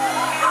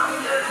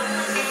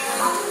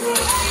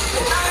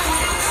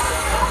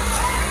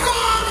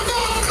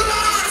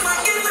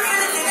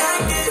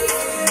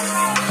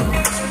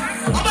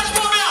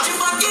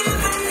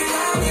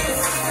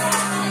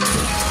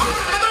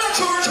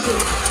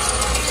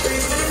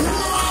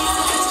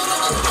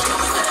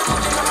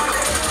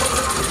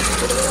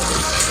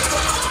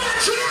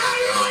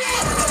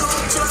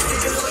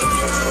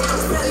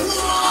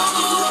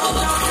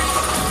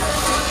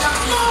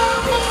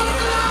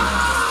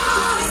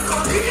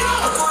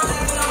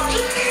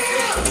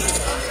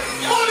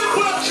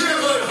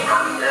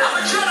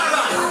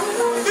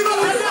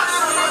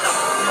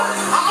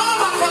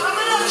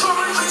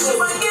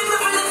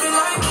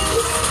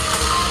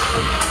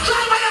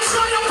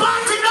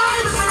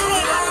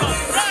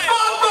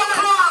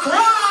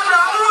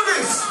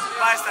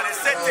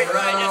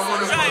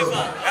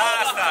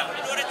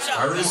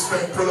 I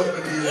respect pull up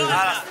the deal.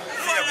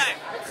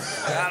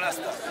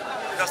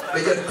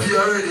 They get pay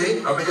already,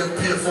 and they get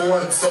paid for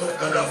one something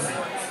Gaddafi.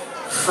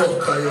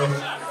 Fuck you.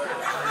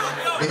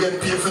 They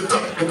get paid for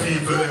talk to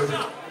people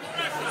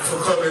for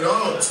coming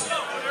out.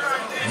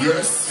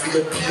 Yes, we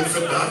get paid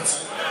for that.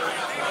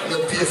 We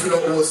get paid for the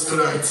host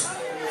tonight.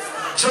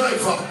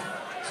 Driver,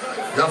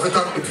 you have to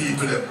talk to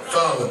people them.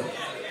 Forward.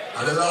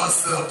 And the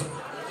last lap.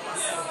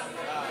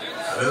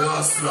 And the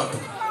last lap.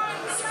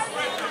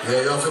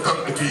 Yeah, you have to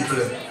talk to people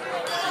then.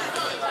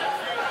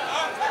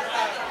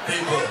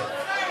 People,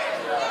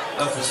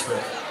 enough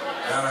respect.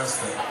 You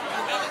understand?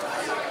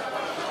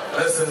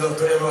 Listen up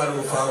to everyone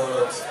who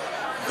followed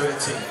do the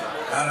thing.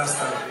 You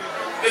understand?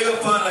 Big up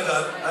Partner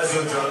God, as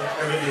usual,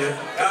 every day.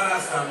 You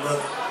understand?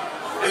 But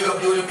big up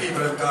you the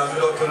people because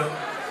without you,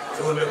 it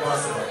won't be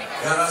possible.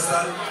 You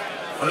understand?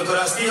 When you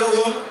could stay at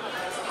home,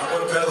 I'm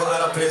going to go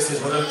other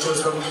places, but I'm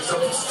choosing to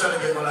try to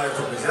get my life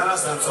from this. You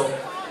understand? So,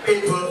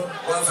 people,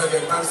 once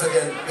again, thanks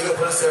again. Big up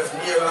on yourself,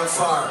 near and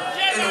far.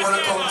 Anyone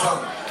that come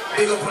from,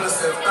 big up on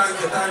yourself.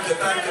 Thank you, thank you,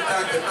 thank you,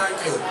 thank you, thank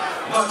you.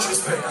 Much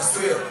respect, I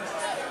swear.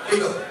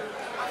 Big up.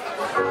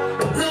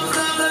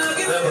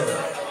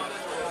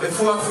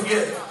 Before I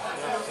forget,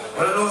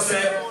 what I don't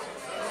say,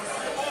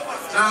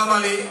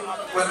 normally,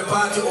 when the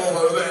party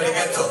over, we're going to the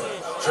ghetto.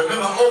 So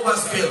remember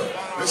Overspill,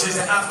 which is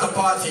the after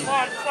party.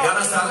 You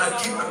understand? And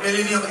keep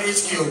Millennium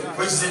HQ,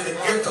 which is in the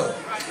ghetto.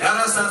 You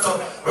understand? So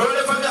we're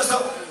ready from there,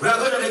 so we are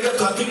going to the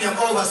ghetto and keep them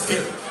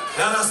Overspill.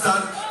 You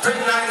understand?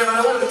 29 them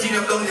and all the team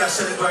them down there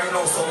shelling right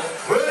now. So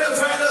we're ready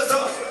for us,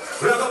 so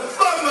we are going to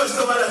bang much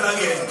to that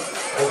again.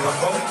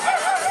 Overcome,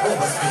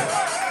 Overspill.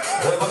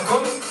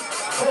 Overcome,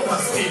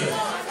 Overspill.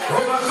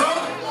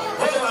 Overcome,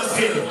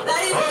 Overspill.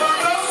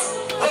 Overcome,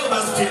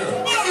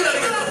 Overspill.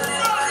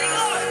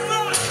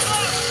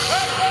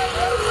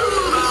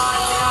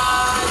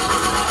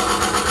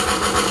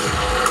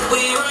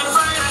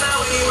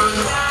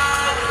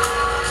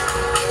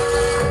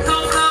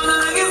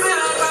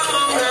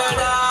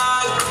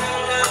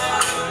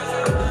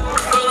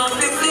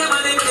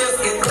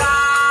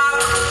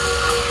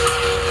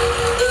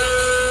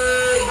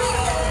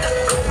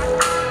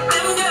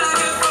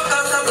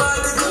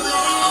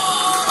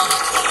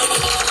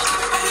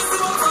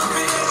 Them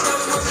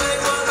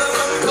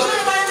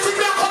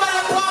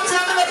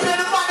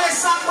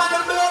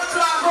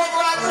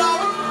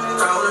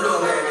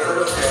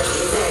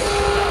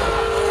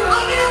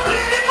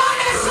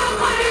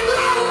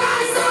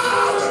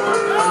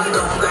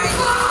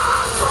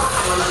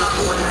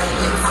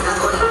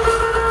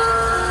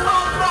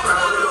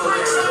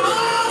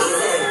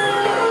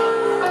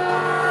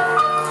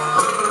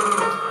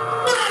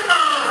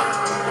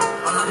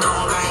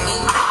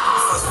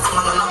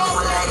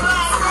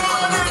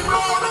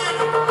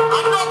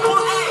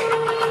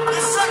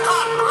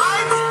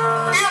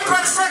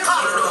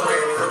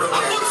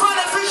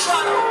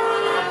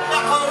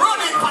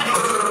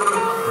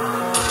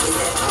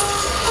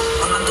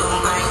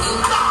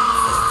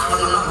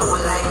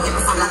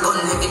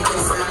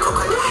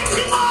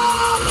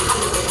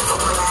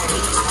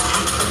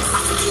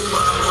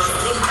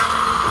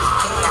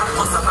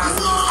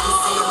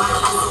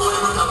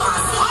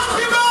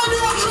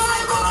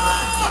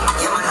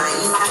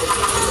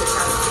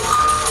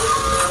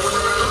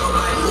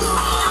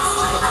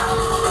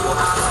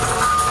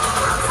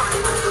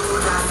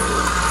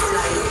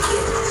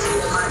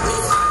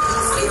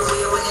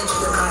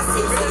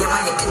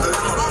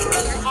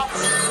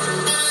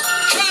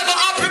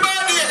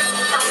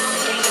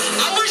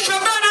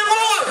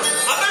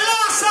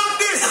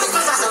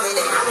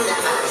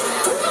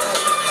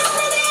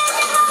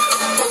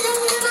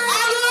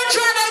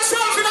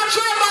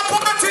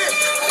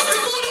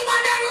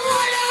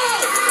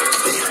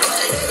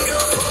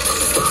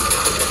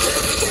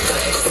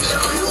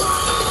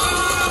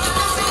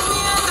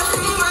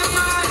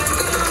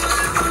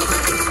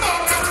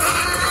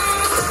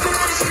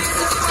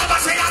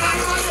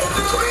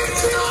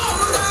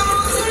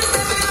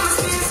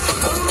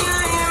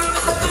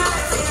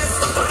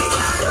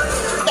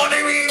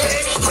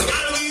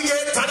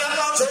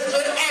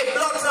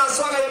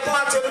swag of the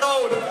party now.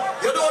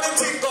 You know the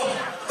thing go.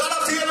 None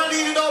of you don't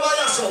need it over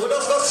yourself. We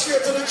just go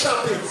straight to the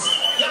choppings.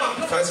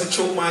 Yeah. If I say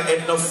through my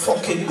head no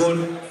fucking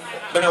good,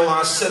 then I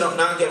want to sit up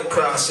now and get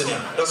cross in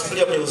here. Just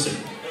play music.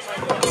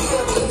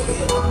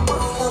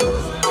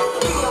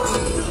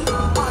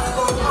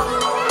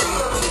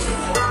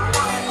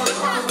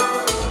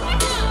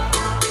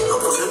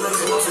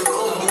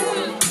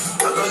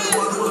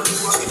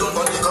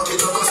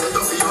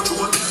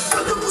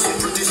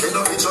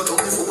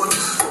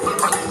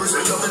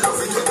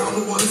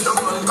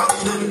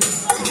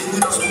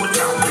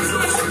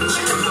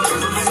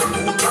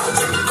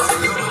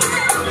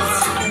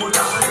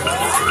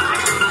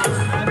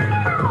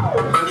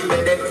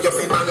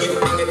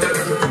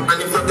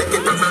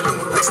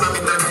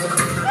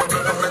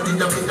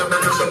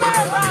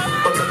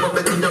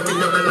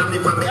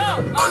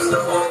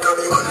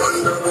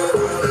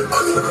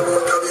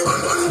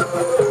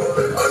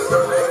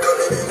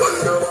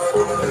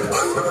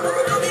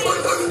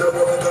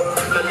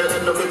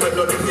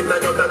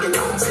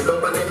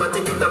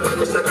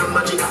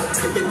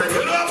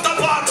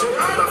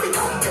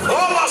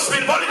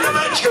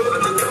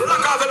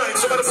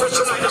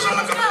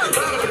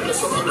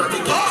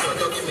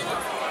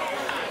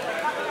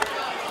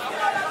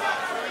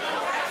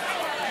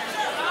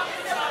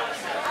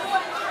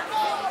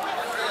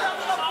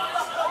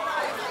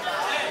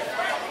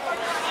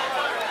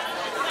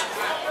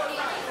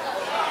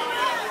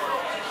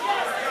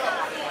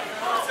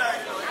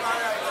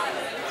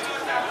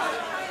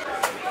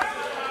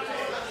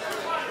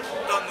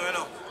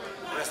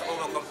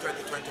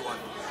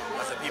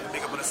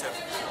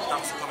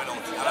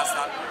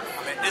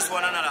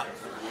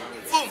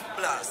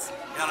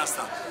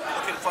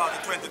 Looking forward to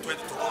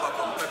 2022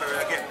 overcome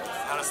February again.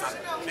 You understand?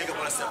 Big up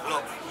on yourself,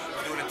 love,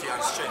 unity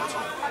and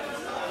strength.